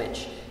guests,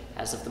 which,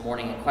 as of the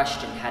morning in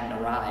question, hadn't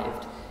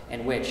arrived,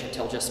 and which,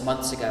 until just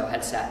months ago,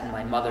 had sat in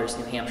my mother's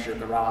New Hampshire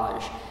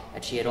garage,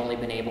 and she had only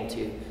been able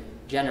to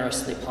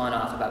generously pawn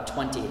off about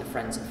 20 to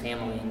friends and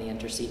family in the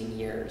interceding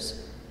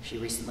years. She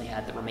recently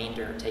had the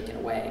remainder taken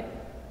away.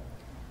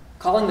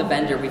 Calling the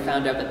vendor, we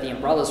found out that the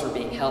umbrellas were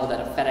being held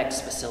at a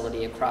FedEx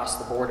facility across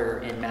the border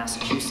in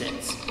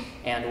Massachusetts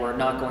and were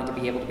not going to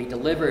be able to be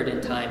delivered in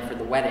time for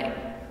the wedding.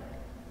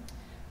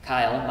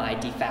 Kyle, my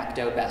de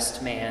facto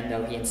best man,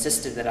 though he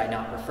insisted that I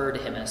not refer to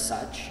him as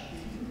such,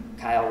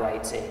 Kyle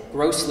writes, a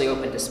grossly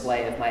open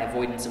display of my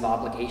avoidance of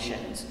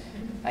obligations.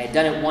 I had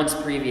done it once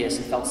previous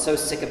and felt so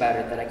sick about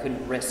it that I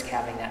couldn't risk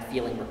having that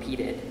feeling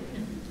repeated.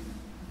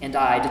 And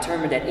I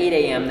determined at 8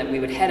 a.m. that we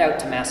would head out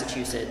to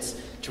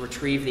Massachusetts to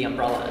retrieve the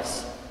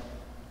umbrellas.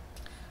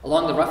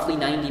 Along the roughly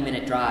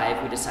 90-minute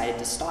drive, we decided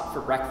to stop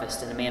for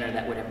breakfast in a manner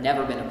that would have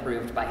never been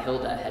approved by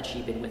Hilda had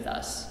she been with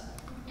us.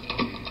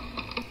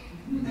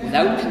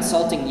 Without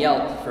consulting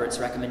Yelp for its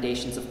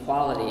recommendations of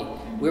quality,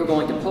 we were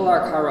going to pull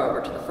our car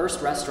over to the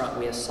first restaurant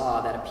we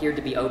saw that appeared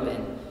to be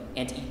open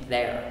and eat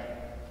there.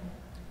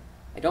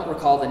 I don't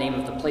recall the name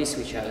of the place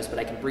we chose, but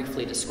I can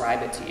briefly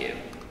describe it to you.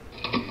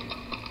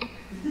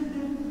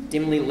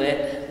 Dimly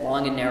lit,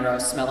 long and narrow,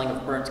 smelling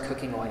of burnt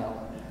cooking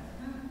oil.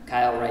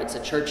 Kyle writes,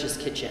 a church's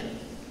kitchen.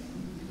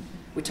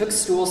 We took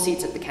stool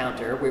seats at the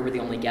counter. We were the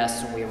only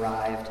guests when we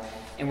arrived,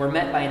 and were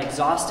met by an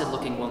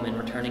exhausted-looking woman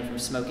returning from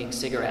smoking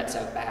cigarettes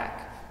out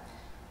back.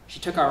 She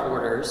took our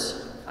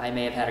orders. I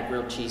may have had a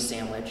grilled cheese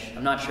sandwich.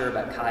 I'm not sure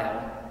about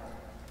Kyle.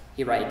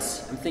 He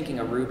writes, I'm thinking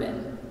a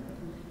Reuben,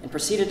 and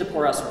proceeded to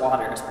pour us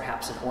water as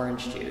perhaps an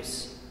orange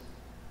juice.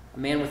 A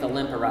man with a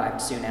limp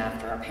arrived soon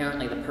after,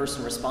 apparently the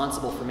person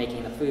responsible for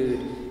making the food,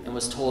 and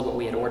was told what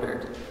we had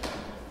ordered.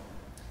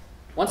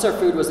 Once our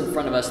food was in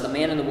front of us, the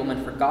man and the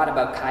woman forgot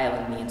about Kyle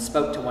and me and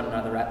spoke to one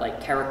another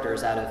like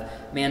characters out of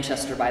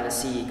Manchester by the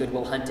Sea, Good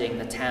Will Hunting,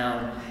 The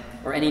Town,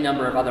 or any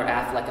number of other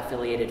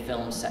Affleck-affiliated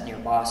films set near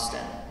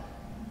Boston.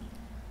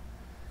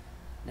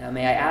 Now,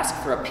 may I ask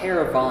for a pair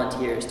of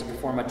volunteers to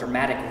perform a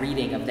dramatic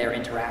reading of their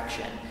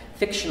interaction,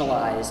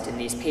 fictionalized in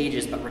these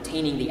pages but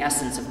retaining the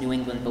essence of New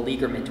England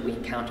beleaguerment we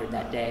encountered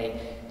that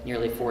day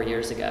nearly 4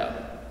 years ago.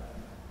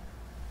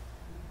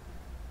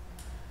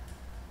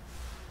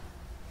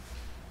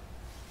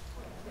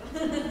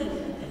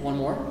 One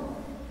more?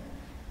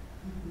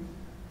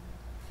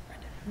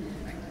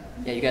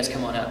 Yeah, you guys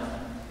come on up.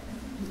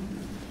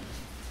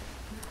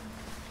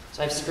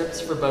 So I have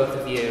scripts for both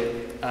of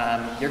you.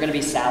 You're going to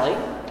be Sally.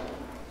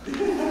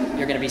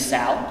 You're going to be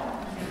Sal.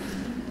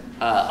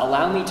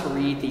 Allow me to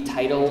read the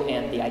title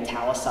and the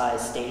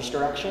italicized stage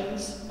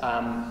directions.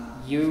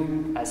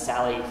 You, as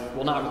Sally,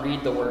 will not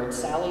read the word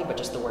Sally, but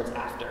just the words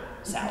after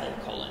Sally,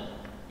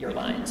 your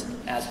lines.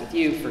 As with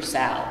you, for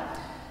Sal.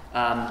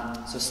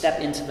 So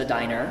step into the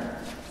diner.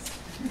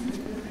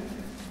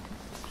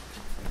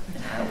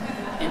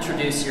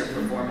 Introduce your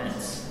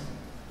performance.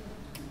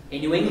 A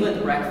New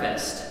England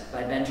Breakfast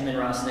by Benjamin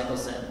Ross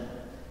Nicholson.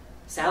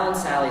 Sal and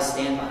Sally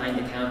stand behind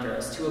the counter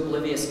as two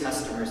oblivious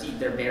customers eat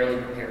their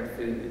barely prepared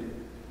food.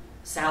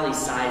 Sally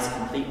sighs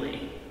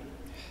completely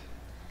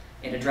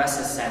and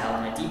addresses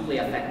Sal in a deeply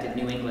affected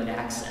New England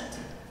accent.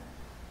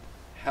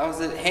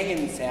 How's it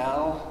hanging,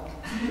 Sal?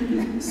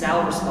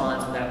 Sal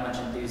responds without much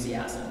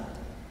enthusiasm.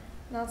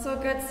 Not so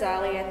good,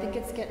 Sally. I think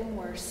it's getting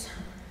worse.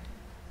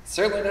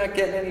 Certainly not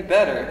getting any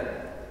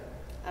better.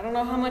 I don't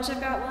know how much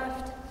I've got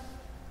left.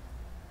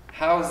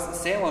 How's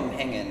Salem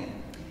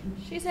hanging?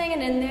 She's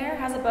hanging in there,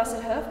 has a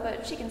busted hoof,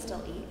 but she can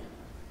still eat.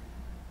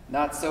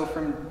 Not so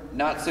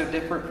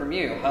different from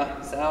you,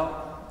 huh,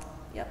 Sal?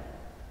 Yep.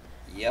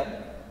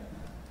 Yep.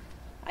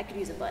 I could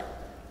use a butt.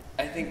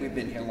 I think we've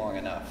been here long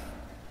enough.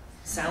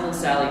 Sal and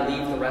Sally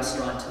leave the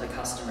restaurant to the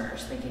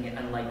customers, thinking it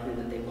unlikely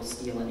that they will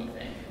steal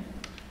anything.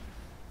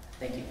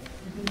 Thank you.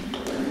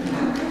 Put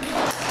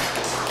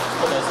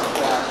those in the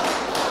trash.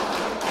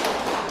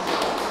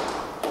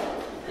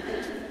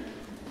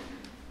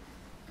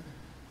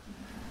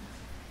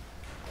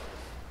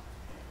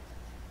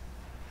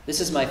 This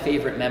is my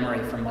favorite memory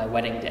from my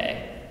wedding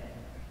day.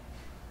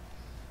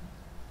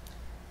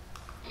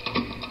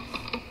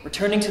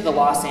 Returning to the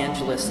Los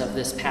Angeles of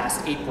this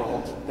past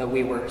April, though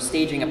we were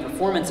staging a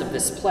performance of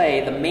this play,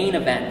 the main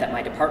event that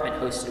my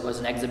department hosted was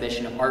an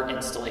exhibition of art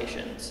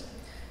installations.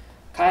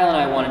 Kyle and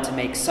I wanted to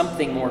make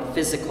something more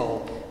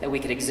physical that we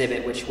could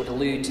exhibit, which would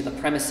allude to the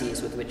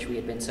premises with which we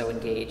had been so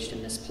engaged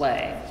in this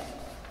play.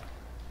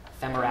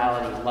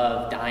 Ephemerality,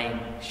 love, dying,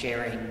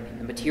 sharing, and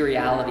the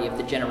materiality of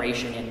the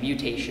generation and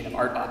mutation of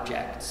art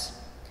objects.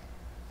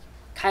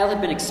 Kyle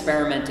had been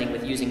experimenting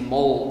with using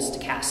molds to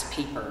cast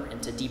paper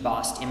into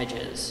debossed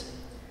images.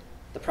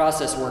 The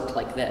process worked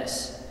like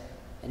this.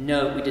 And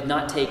note, we did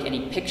not take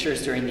any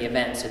pictures during the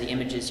event, so the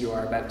images you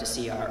are about to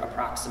see are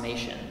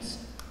approximations.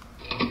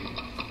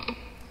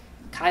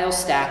 Kyle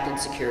stacked and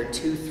secured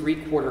 2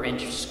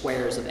 3/4-inch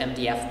squares of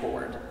MDF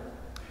board.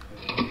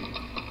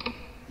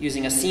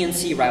 Using a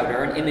CNC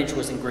router, an image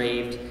was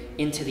engraved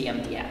into the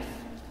MDF.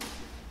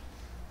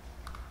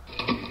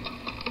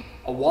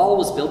 A wall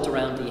was built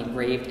around the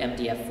engraved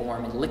MDF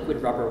form, and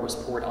liquid rubber was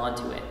poured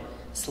onto it,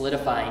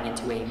 solidifying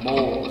into a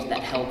mold that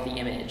held the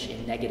image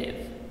in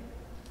negative.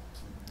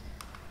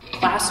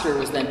 Plaster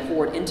was then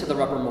poured into the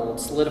rubber mold,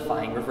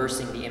 solidifying,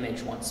 reversing the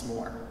image once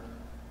more.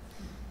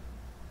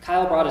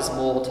 Kyle brought his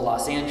mold to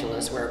Los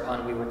Angeles,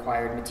 whereupon we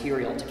required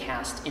material to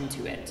cast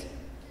into it.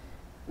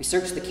 We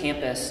searched the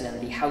campus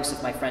and the house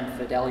of my friend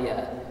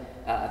Fidelia,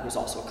 who was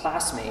also a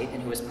classmate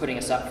and who was putting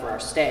us up for our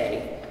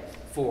stay,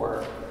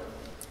 for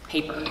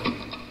paper.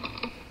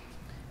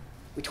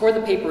 We tore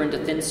the paper into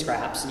thin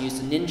scraps and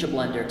used a ninja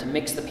blender to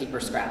mix the paper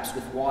scraps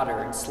with water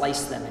and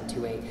slice them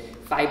into a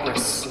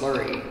fibrous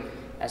slurry.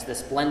 As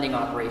this blending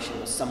operation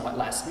was somewhat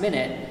last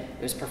minute,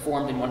 it was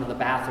performed in one of the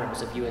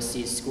bathrooms of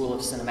USC's School of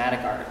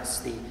Cinematic Arts,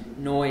 the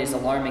noise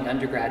alarming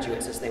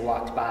undergraduates as they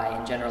walked by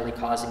and generally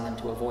causing them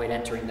to avoid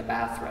entering the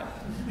bathroom.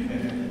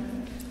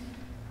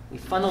 We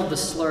funneled the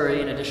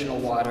slurry and additional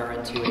water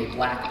into a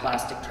black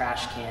plastic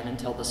trash can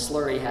until the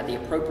slurry had the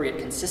appropriate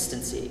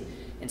consistency,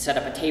 and set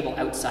up a table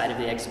outside of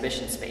the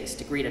exhibition space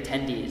to greet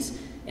attendees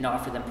and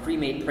offer them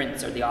pre-made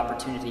prints or the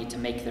opportunity to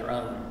make their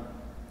own.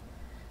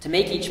 To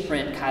make each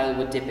print, Kyle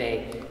would dip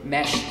a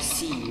mesh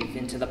sieve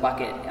into the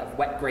bucket of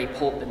wet gray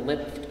pulp and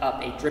lift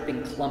up a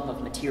dripping clump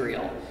of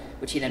material,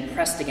 which he then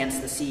pressed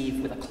against the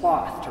sieve with a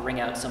cloth to wring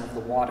out some of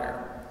the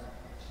water.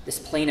 This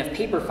plane of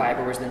paper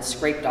fiber was then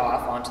scraped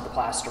off onto the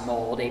plaster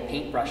mold, a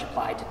paintbrush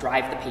applied to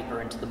drive the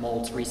paper into the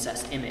mold's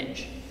recessed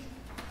image.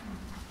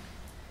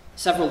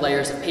 Several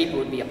layers of paper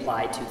would be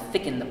applied to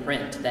thicken the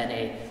print, then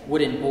a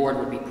wooden board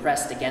would be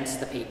pressed against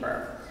the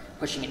paper,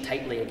 pushing it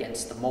tightly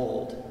against the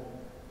mold.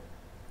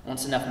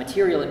 Once enough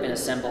material had been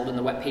assembled and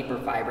the wet paper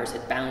fibers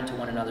had bound to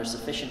one another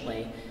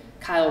sufficiently,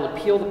 Kyle would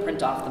peel the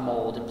print off the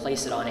mold and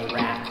place it on a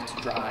rack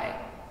to dry.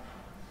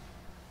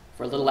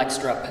 For a little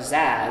extra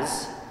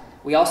pizzazz,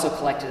 we also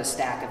collected a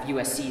stack of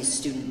USC's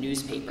student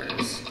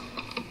newspapers,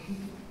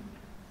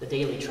 the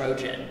Daily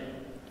Trojan,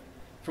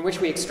 from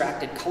which we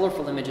extracted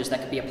colorful images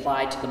that could be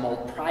applied to the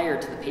mold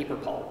prior to the paper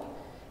pulp,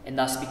 and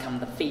thus become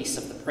the face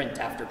of the print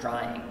after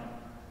drying.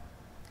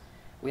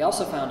 We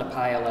also found a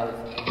pile of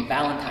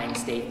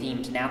Valentine's Day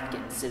themed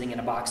napkins sitting in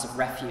a box of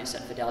refuse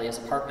at Fidelia's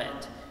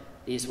apartment.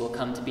 These will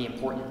come to be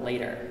important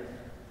later.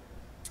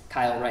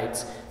 Kyle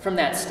writes, "From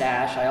that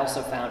stash, I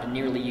also found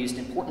nearly used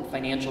important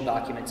financial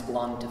documents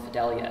belonging to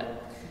Fidelia.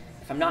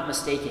 If I'm not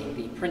mistaken,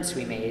 the prints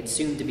we made,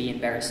 soon to be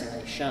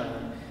embarrassingly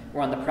shown,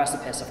 were on the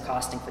precipice of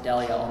costing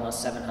Fidelia almost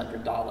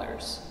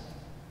 $700.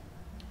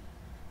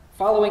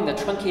 Following the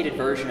truncated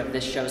version of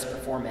this show's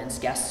performance,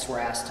 guests were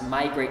asked to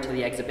migrate to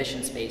the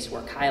exhibition space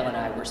where Kyle and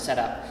I were set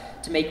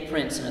up to make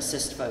prints and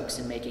assist folks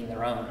in making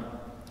their own.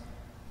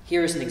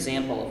 Here is an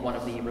example of one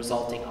of the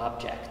resulting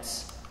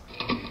objects.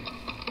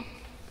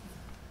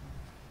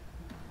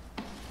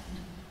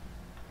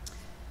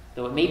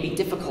 Though it may be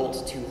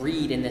difficult to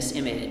read in this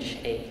image,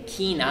 a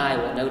keen eye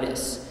will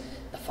notice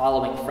the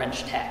following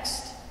French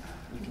text.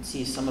 You can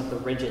see some of the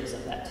ridges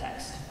of that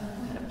text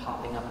kind of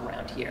popping up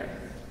around here.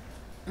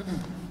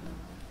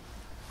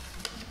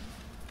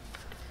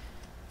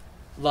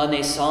 La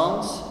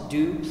naissance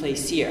du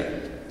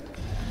plaisir.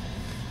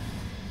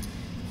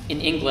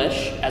 In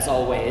English, as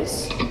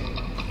always,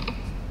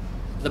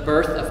 the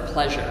birth of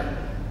pleasure.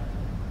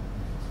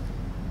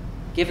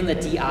 Given the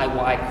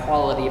DIY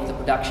quality of the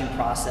production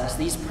process,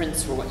 these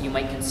prints were what you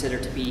might consider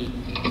to be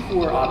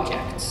poor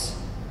objects.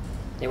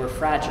 They were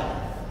fragile,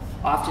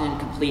 often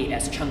incomplete,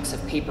 as chunks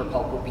of paper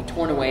pulp would be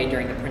torn away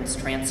during the print's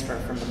transfer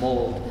from the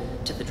mold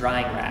to the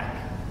drying rack.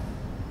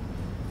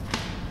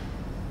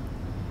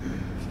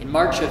 In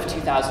March of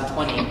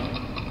 2020,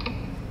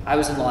 I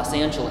was in Los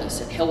Angeles,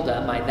 and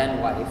Hilda, my then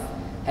wife,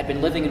 had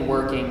been living and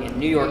working in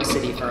New York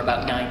City for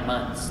about 9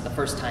 months, the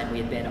first time we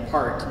had been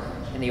apart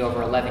in the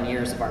over 11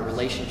 years of our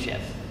relationship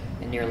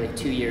and nearly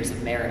 2 years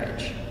of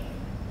marriage.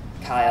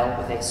 Kyle,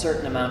 with a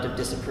certain amount of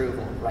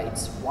disapproval,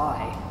 writes,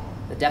 "Why?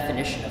 The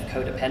definition of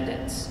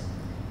codependence.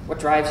 What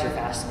drives your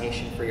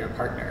fascination for your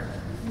partner?"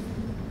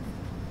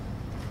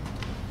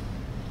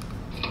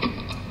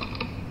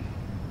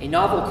 A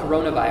novel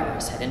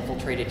coronavirus had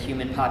infiltrated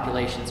human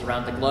populations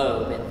around the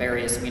globe, and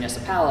various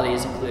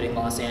municipalities, including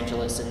Los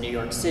Angeles and New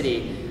York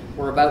City,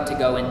 were about to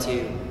go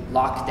into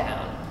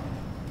lockdown.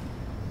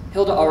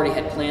 Hilda already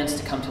had plans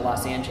to come to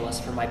Los Angeles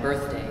for my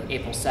birthday,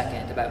 April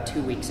 2nd, about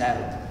 2 weeks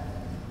out.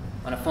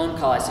 On a phone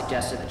call, I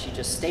suggested that she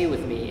just stay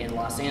with me in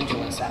Los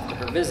Angeles after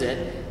her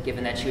visit,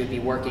 given that she would be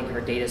working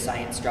her data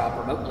science job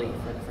remotely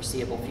for the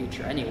foreseeable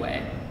future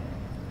anyway.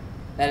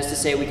 That is to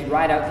say, we could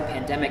ride out the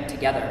pandemic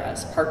together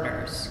as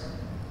partners.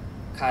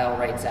 Kyle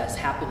writes, as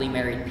happily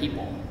married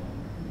people.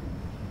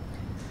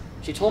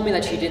 She told me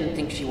that she didn't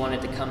think she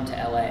wanted to come to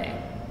LA.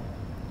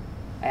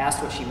 I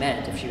asked what she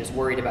meant, if she was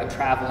worried about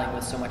traveling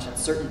with so much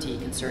uncertainty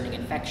concerning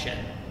infection.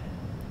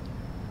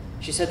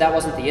 She said that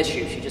wasn't the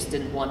issue, she just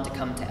didn't want to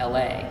come to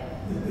LA,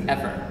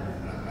 ever.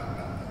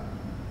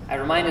 I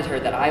reminded her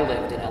that I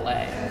lived in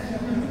LA.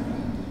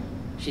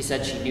 She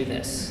said she knew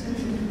this.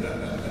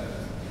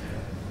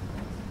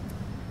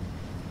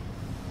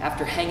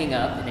 After hanging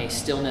up in a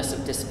stillness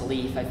of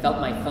disbelief, I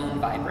felt my phone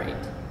vibrate.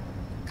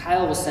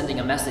 Kyle was sending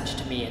a message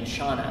to me and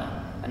Shauna,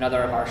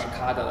 another of our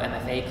Chicago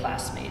MFA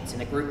classmates,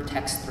 in a group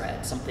text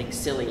thread, something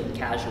silly and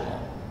casual.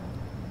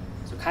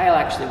 So Kyle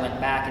actually went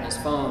back in his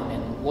phone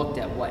and looked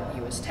at what he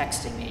was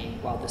texting me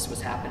while this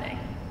was happening.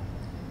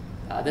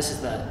 This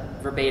is the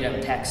verbatim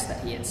text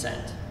that he had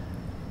sent.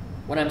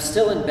 "When I'm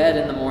still in bed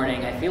in the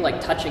morning, I feel like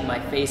touching my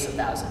face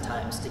 1,000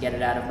 times to get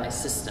it out of my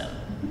system."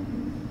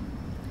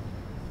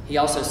 He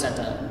also sent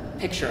a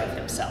picture of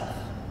himself.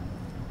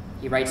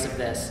 He writes of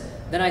this,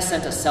 "Then I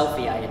sent a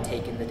selfie I had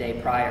taken the day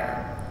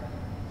prior.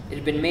 It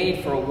had been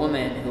made for a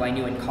woman who I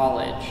knew in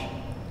college.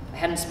 I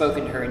hadn't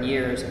spoken to her in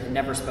years and had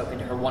never spoken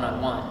to her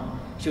one-on-one.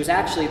 She was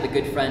actually the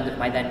good friend of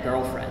my then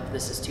girlfriend.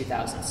 This is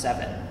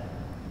 2007.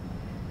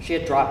 She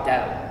had dropped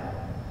out.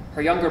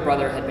 Her younger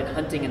brother had been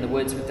hunting in the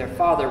woods with their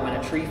father when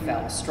a tree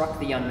fell, struck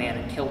the young man,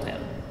 and killed him.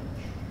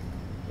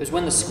 It was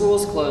when the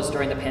schools closed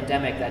during the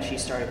pandemic that she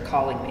started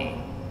calling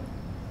me.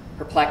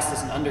 Perplexed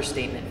is an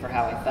understatement for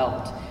how I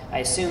felt. I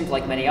assumed,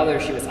 like many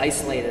others, she was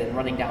isolated and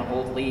running down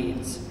old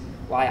leads.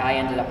 Why I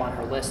ended up on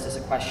her list is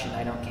a question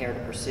I don't care to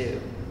pursue.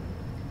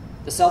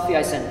 The selfie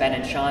I sent Ben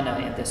and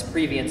Shauna and this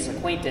previous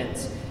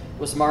acquaintance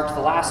was marked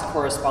the last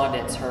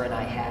correspondence her and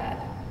I had.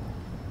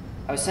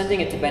 I was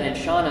sending it to Ben and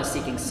Shauna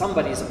seeking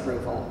somebody's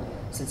approval,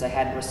 since I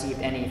hadn't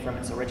received any from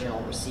its original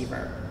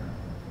receiver.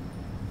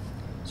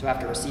 So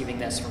after receiving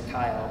this from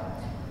Kyle,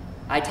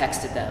 I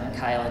texted them,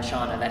 Kyle and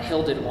Shauna, that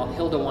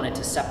Hilda wanted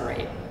to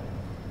separate.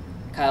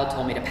 Kyle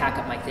told me to pack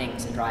up my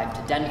things and drive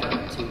to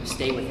Denver to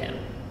stay with him.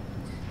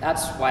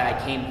 That's why I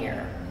came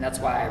here, and that's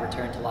why I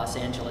returned to Los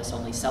Angeles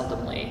only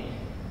seldomly.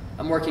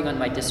 I'm working on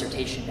my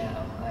dissertation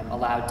now. I'm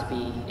allowed to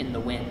be in the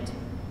wind.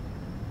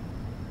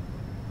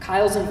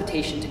 Kyle's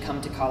invitation to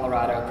come to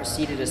Colorado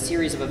preceded a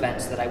series of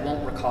events that I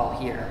won't recall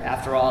here.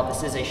 After all,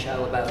 this is a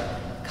show about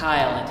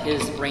Kyle and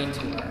his brain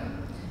tumor,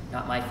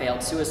 not my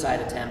failed suicide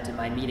attempt and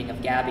my meeting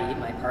of Gabby,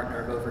 my partner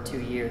of over 2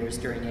 years,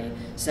 during a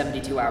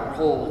 72-hour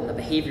hold in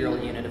the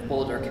behavioral unit of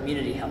Boulder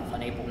Community Health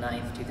on April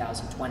 9th,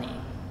 2020.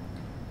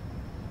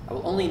 I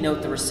will only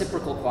note the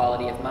reciprocal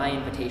quality of my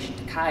invitation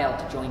to Kyle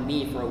to join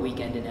me for a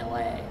weekend in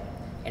LA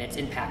and its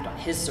impact on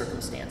his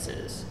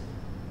circumstances.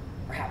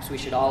 Perhaps we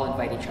should all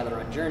invite each other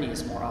on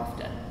journeys more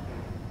often.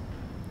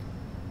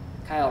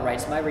 Kyle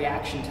writes, my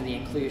reaction to the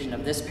inclusion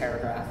of this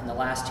paragraph in the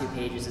last 2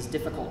 pages is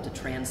difficult to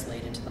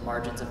translate into the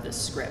margins of this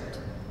script.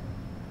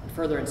 On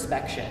further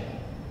inspection, ...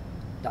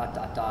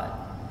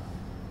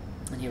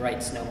 And he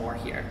writes no more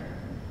here.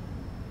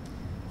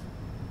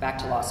 Back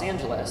to Los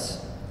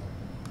Angeles.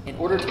 In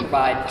order to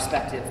provide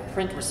prospective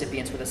print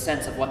recipients with a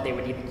sense of what they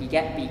would be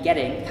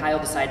getting, Kyle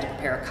decided to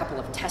prepare a couple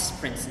of test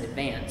prints in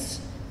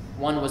advance.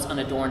 One was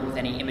unadorned with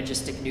any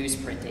imagistic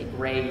newsprint, a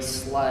gray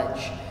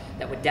sludge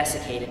that would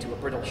desiccate into a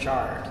brittle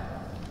shard.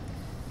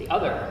 The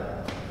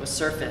other was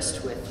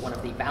surfaced with one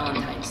of the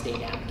Valentine's Day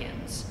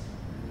napkins.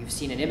 You've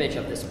seen an image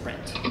of this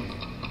print,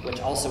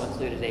 which also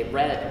included a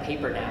red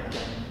paper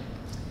napkin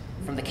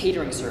from the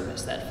catering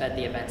service that fed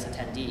the event's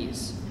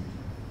attendees.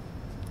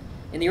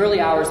 In the early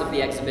hours of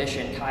the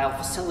exhibition, Kyle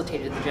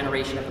facilitated the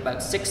generation of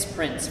about 6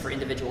 prints for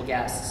individual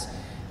guests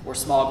or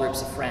small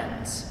groups of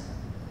friends.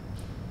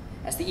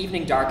 As the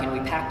evening darkened, we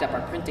packed up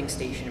our printing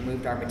station and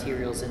moved our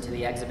materials into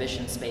the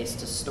exhibition space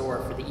to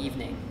store for the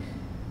evening.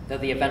 Though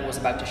the event was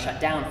about to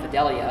shut down,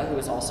 Fidelia, who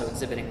was also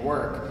exhibiting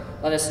work,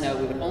 let us know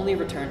we would only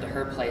return to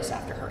her place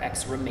after her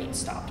ex-roommate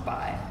stopped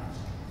by.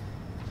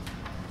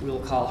 We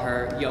will call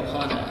her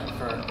Johanna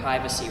for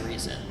privacy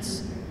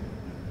reasons.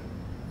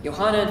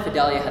 Johanna and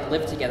Fidelia had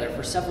lived together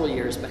for several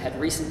years but had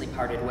recently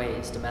parted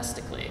ways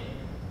domestically.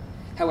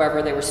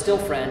 However, they were still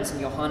friends and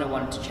Johanna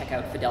wanted to check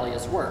out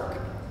Fidelia's work.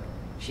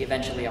 She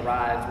eventually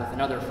arrived with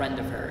another friend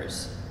of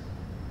hers.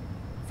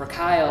 For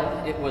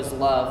Kyle, it was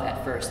love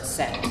at first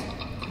sight.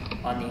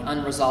 on the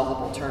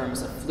unresolvable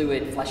terms of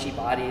fluid, fleshy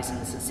bodies and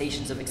the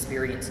sensations of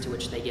experience to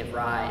which they give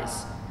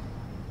rise.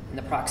 In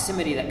the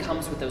proximity that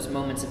comes with those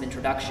moments of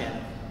introduction,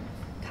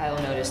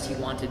 Kyle noticed he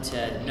wanted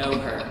to know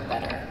her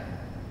better.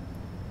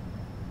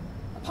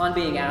 Upon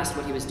being asked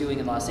what he was doing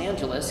in Los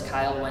Angeles,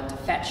 Kyle went to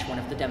fetch one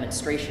of the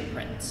demonstration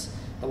prints,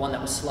 the one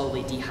that was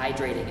slowly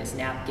dehydrating as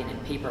napkin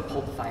and paper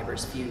pulp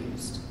fibers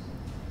fused.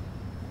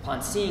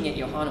 Upon seeing it,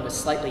 Johanna was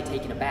slightly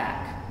taken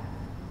aback.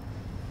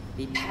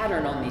 The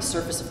pattern on the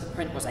surface of the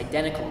print was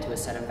identical to a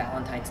set of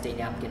Valentine's Day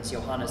napkins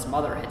Johanna's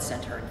mother had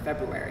sent her in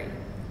February.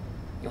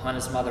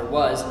 Johanna's mother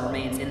was and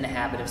remains in the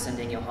habit of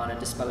sending Johanna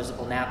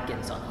disposable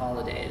napkins on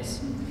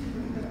holidays.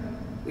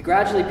 We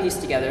gradually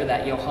pieced together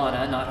that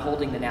Johanna, not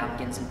holding the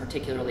napkins in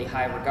particularly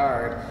high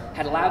regard,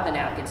 had allowed the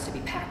napkins to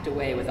be packed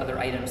away with other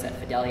items that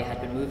Fidelia had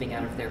been moving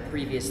out of their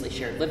previously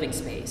shared living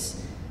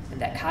space,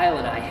 and that Kyle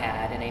and I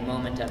had, in a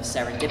moment of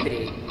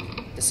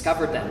serendipity,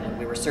 discovered them when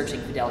we were searching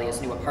Fidelia's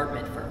new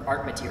apartment for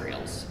art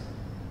materials.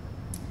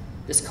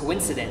 This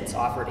coincidence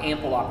offered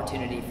ample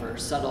opportunity for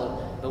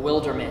subtle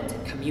bewilderment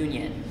and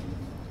communion.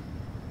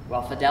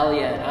 While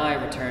Fidelia and I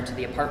returned to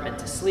the apartment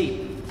to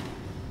sleep,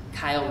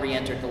 Kyle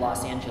re-entered the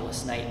Los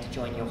Angeles night to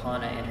join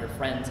Johanna and her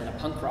friends in a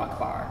punk rock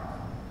bar.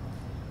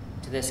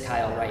 To this,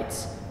 Kyle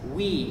writes,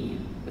 "We,"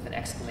 with an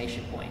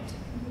exclamation point.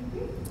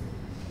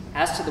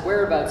 As to the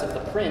whereabouts of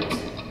the print,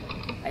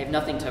 I have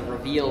nothing to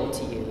reveal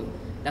to you,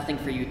 nothing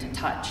for you to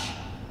touch.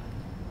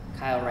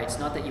 Kyle writes,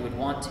 not that you would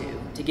want to.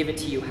 To give it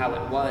to you how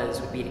it was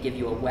would be to give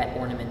you a wet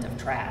ornament of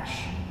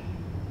trash.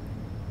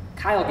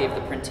 Kyle gave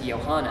the print to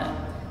Johanna,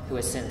 who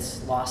has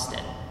since lost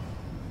it.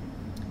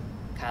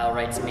 Kyle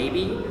writes,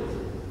 maybe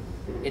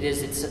it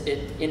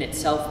in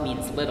itself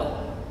means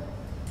little.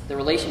 The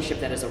relationship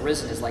that has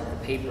arisen is like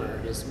the paper.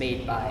 It is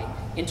made by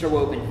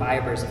interwoven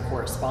fibers of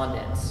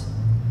correspondence.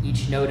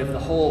 Each note of the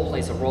whole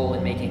plays a role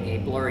in making a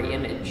blurry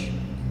image.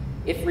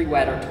 If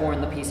re-wet or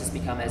torn, the pieces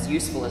become as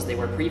useful as they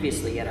were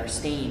previously, yet are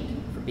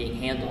stained from being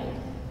handled.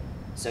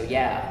 So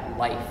yeah,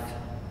 life.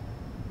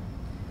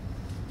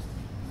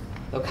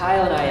 Though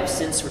Kyle and I have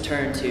since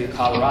returned to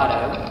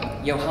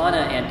Colorado, Johanna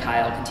and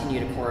Kyle continue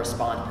to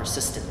correspond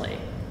persistently.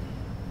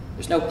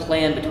 There's no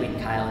plan between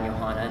Kyle and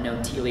Johanna,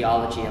 no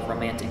teleology of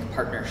romantic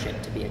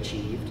partnership to be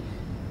achieved.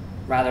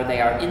 Rather, they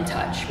are in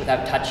touch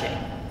without touching,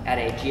 at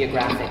a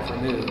geographic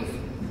remove.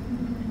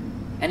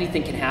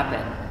 Anything can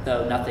happen,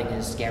 though nothing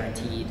is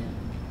guaranteed.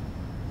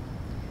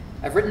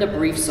 I've written a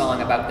brief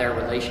song about their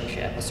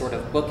relationship, a sort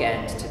of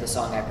bookend to the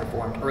song I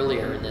performed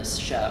earlier in this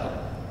show.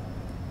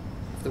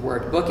 With the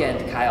word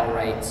bookend, Kyle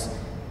writes,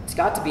 "It's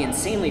got to be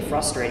insanely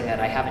frustrating that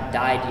I haven't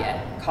died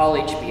yet. Call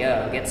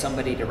HBO, get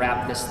somebody to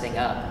wrap this thing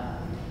up.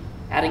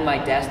 Adding my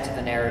death to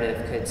the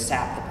narrative could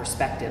sap the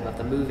perspective of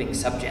the moving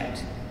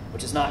subject,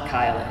 which is not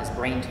Kyle and his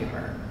brain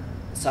tumor.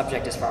 The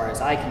subject, as far as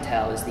I can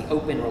tell, is the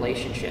open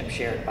relationship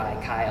shared by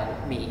Kyle,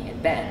 me,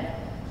 and Ben,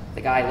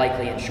 the guy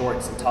likely in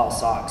shorts and tall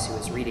socks who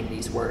is reading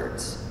these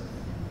words.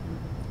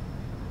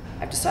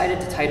 I've decided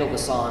to title the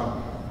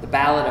song The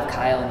Ballad of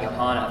Kyle and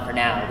Johanna for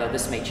now, though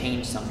this may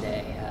change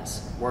someday,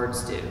 as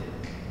words do.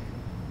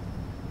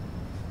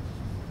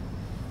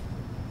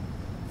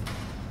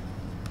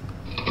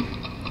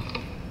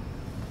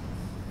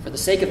 For the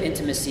sake of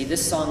intimacy,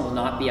 this song will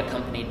not be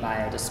accompanied by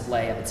a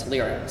display of its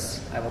lyrics.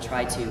 I will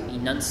try to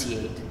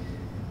enunciate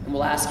and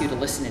will ask you to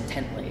listen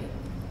intently.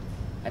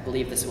 I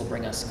believe this will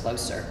bring us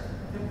closer.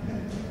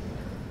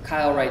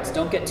 Kyle writes,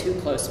 "Don't get too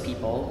close,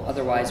 people,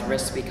 otherwise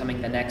risk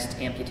becoming the next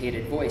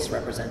amputated voice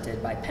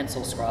represented by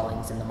pencil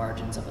scrawlings in the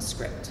margins of a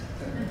script."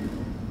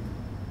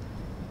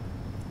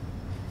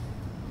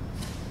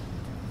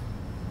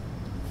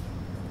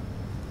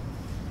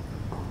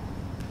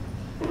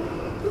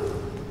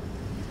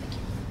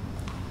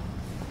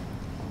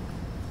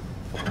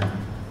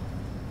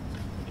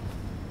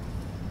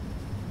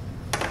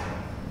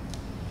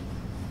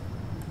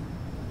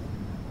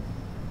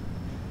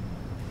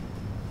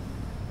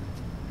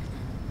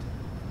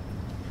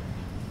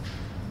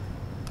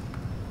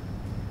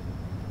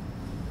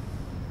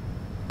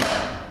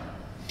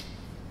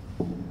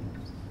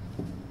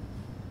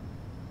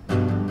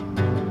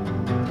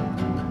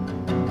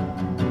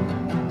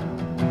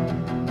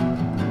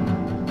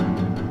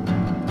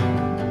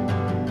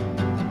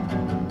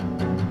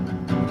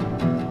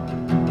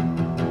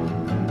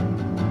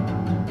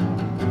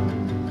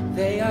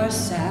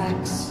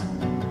 Sacks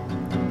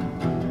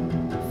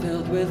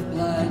filled with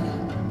blood,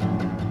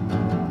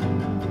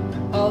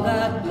 all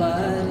that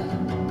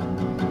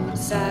blood,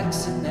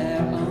 sacks in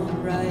their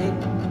own right.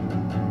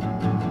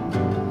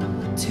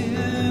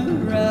 Two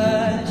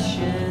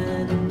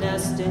Russian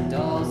nesting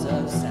dolls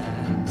of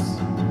sacks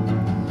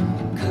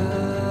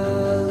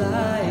colliding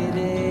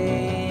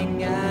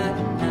at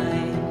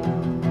night.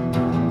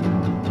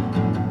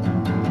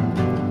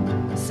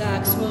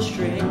 Sacks will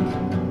shrink,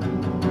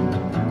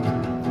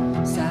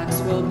 sacks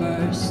will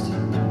burst,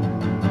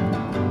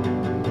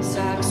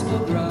 sacks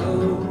will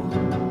grow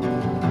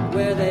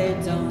where they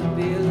don't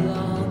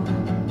belong.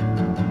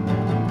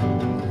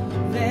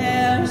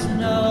 There's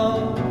no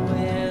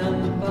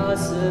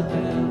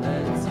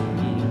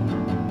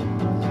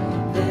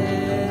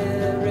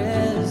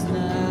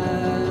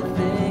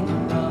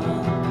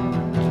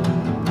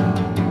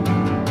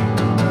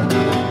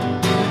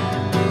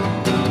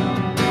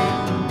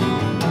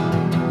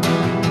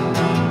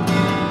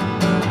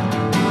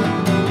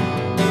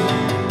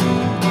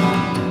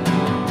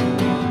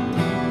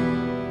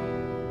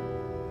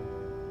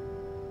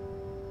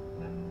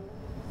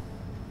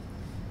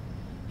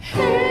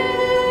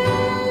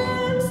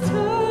Hands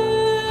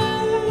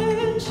touching,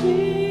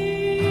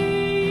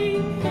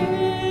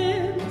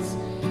 hands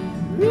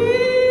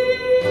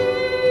reaching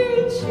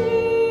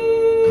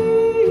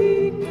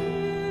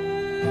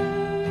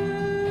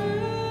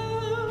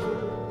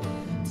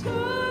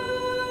down,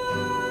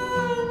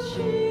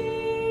 touching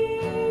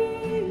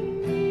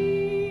me,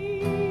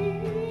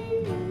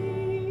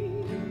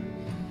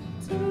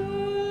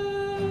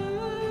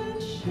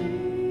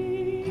 touching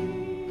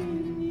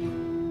you.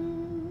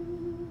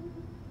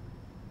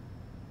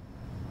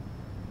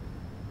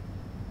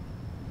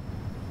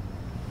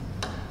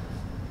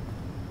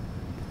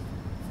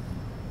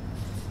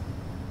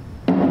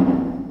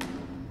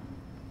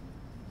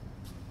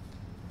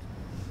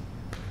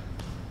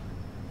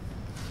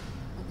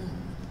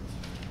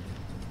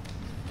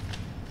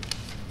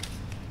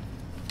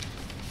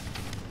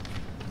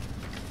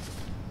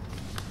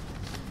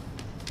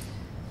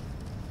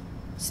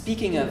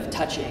 Speaking of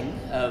touching,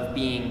 of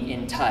being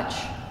in touch,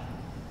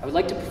 I would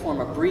like to perform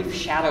a brief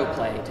shadow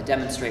play to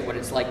demonstrate what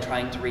it's like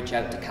trying to reach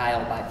out to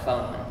Kyle by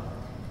phone.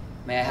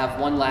 May I have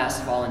one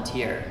last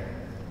volunteer?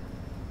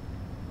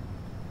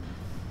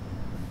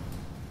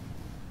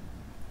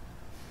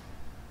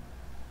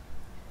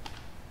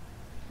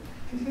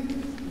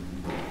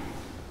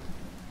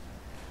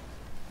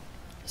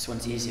 This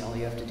one's easy. All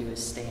you have to do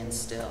is stand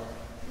still.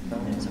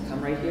 So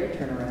come right here,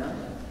 turn around,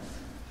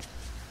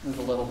 move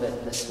a little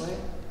bit this way,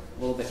 a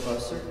little bit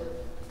closer.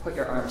 Put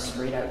your arm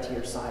straight out to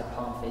your side,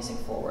 palm facing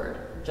forward.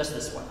 Just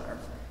this one arm.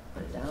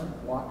 Put it down,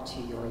 walk to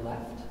your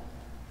left.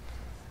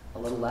 A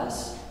little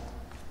less,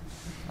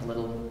 a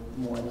little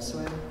more this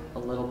way, a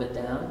little bit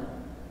down.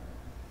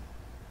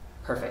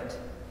 Perfect.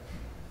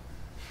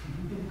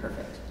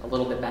 Perfect. A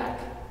little bit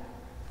back.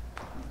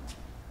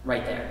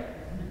 Right there.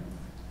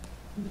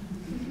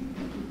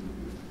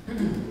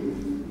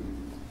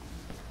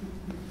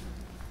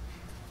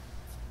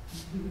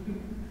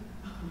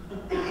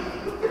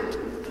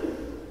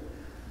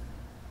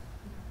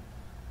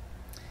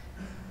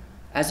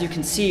 As you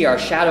can see, our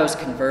shadows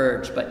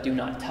converge but do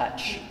not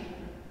touch.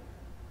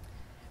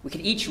 We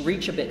could each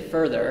reach a bit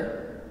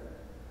further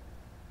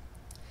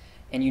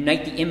and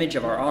unite the image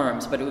of our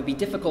arms, but it would be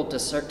difficult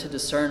to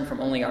discern from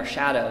only our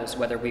shadows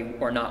whether we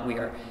or not we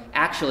are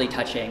actually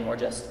touching or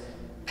just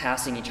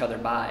passing each other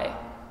by.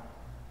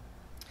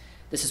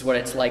 This is what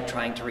it's like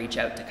trying to reach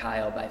out to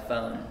Kyle by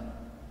phone.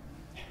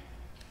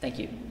 Thank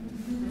you.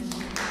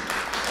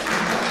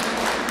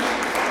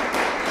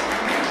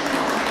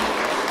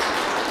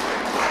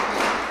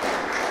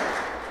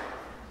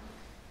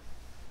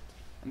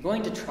 I'm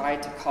going to try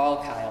to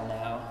call Kyle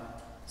now.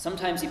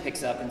 Sometimes he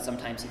picks up and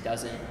sometimes he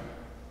doesn't.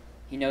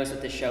 He knows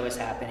that this show is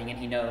happening, and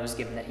he knows,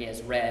 given that he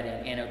has read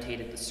and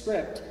annotated the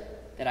script,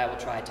 that I will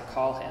try to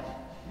call him.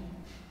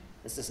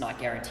 This does not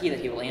guarantee that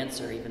he will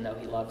answer, even though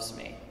he loves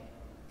me.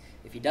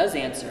 If he does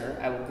answer,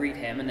 I will greet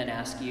him and then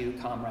ask you,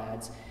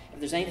 comrades, if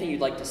there's anything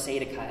you'd like to say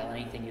to Kyle,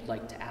 anything you'd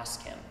like to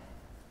ask him.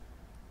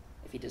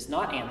 If he does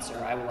not answer,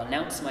 I will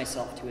announce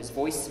myself to his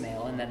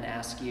voicemail and then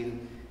ask you,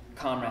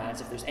 comrades,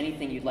 if there's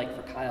anything you'd like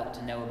for Kyle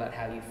to know about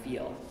how you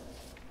feel.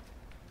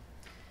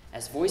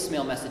 As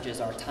voicemail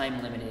messages are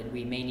time limited,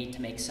 we may need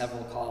to make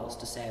several calls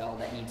to say all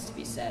that needs to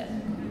be said.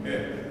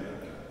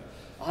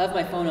 I'll have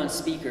my phone on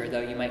speaker,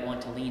 though you might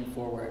want to lean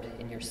forward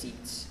in your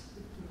seats.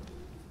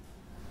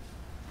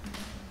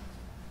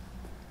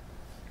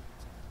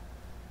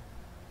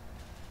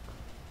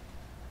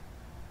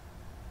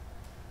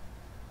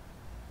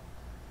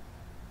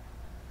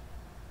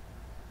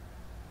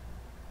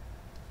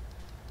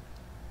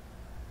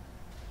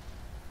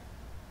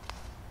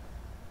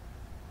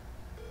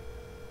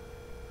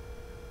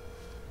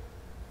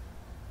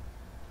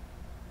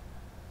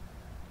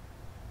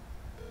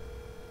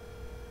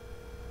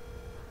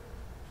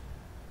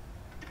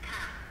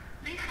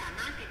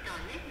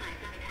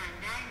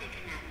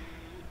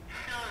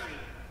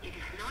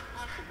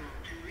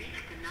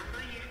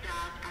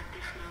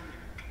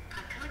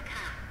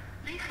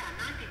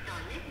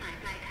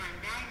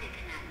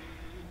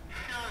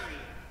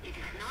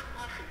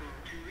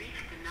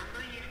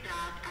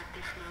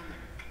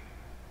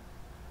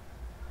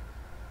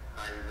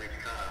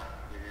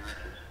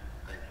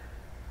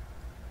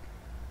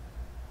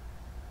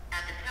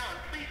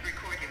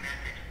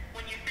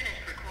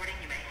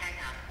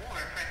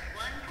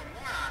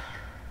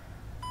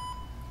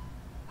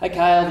 Hi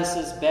Kyle, this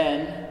is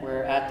Ben.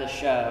 We're at the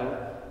show.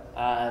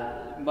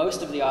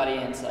 Most of the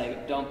audience, I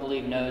don't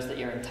believe, knows that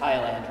you're in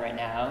Thailand right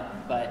now,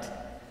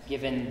 but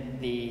given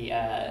the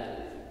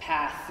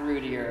path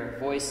through to your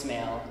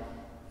voicemail,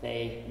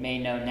 they may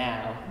know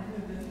now.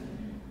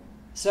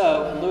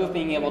 So, in lieu of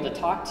being able to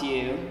talk to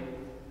you,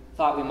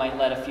 thought we might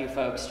let a few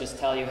folks just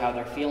tell you how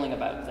they're feeling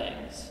about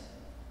things.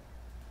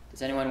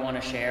 Does anyone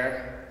want to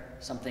share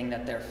something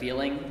that they're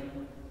feeling?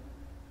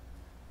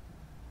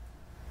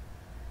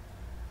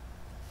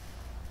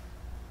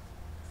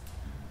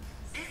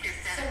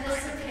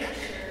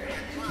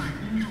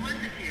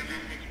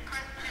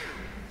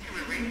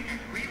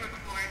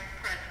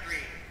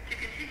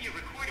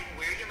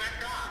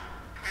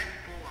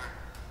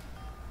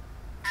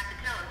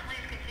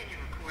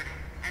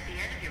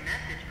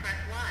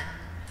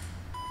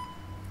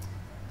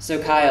 So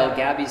Kyle,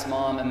 Gabby's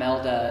mom,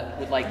 Imelda,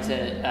 would like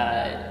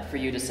to for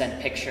you to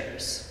send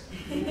pictures.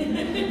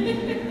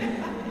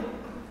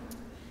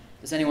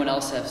 Does anyone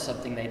else have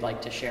something they'd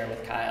like to share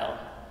with Kyle?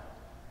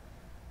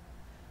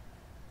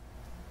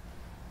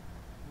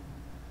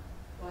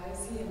 Why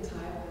is he in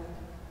Thailand?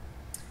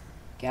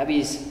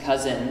 Gabby's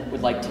cousin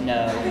would like to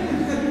know,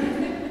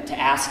 to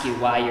ask you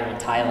why you're in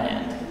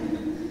Thailand.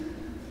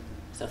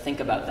 So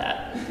think about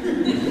that.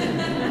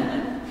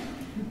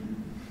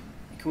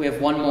 Can we have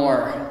one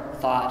more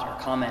thought or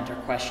comment or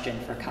question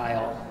for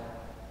Kyle?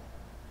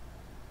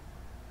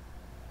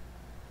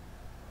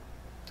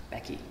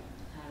 Becky.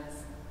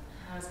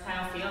 How does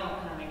Kyle feel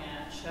having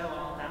a show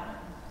all about him?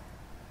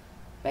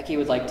 Becky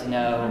would like to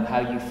know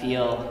how you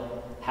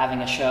feel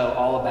having a show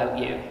all about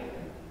you.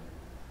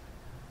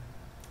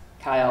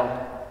 Kyle,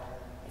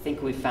 I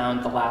think we've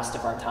found the last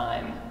of our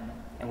time,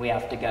 and we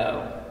have to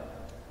go.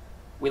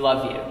 We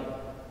love you.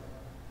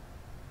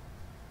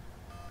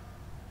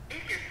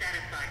 If you're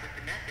satisfied with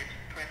the message,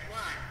 press 1.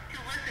 To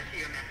listen to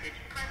your message,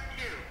 press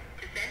 2.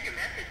 To send your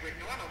message with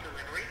normal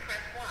delivery,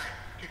 press 1.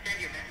 To send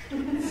your message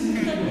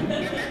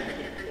with your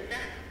message has been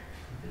sent.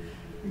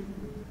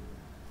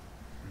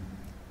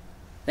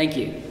 Thank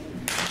you.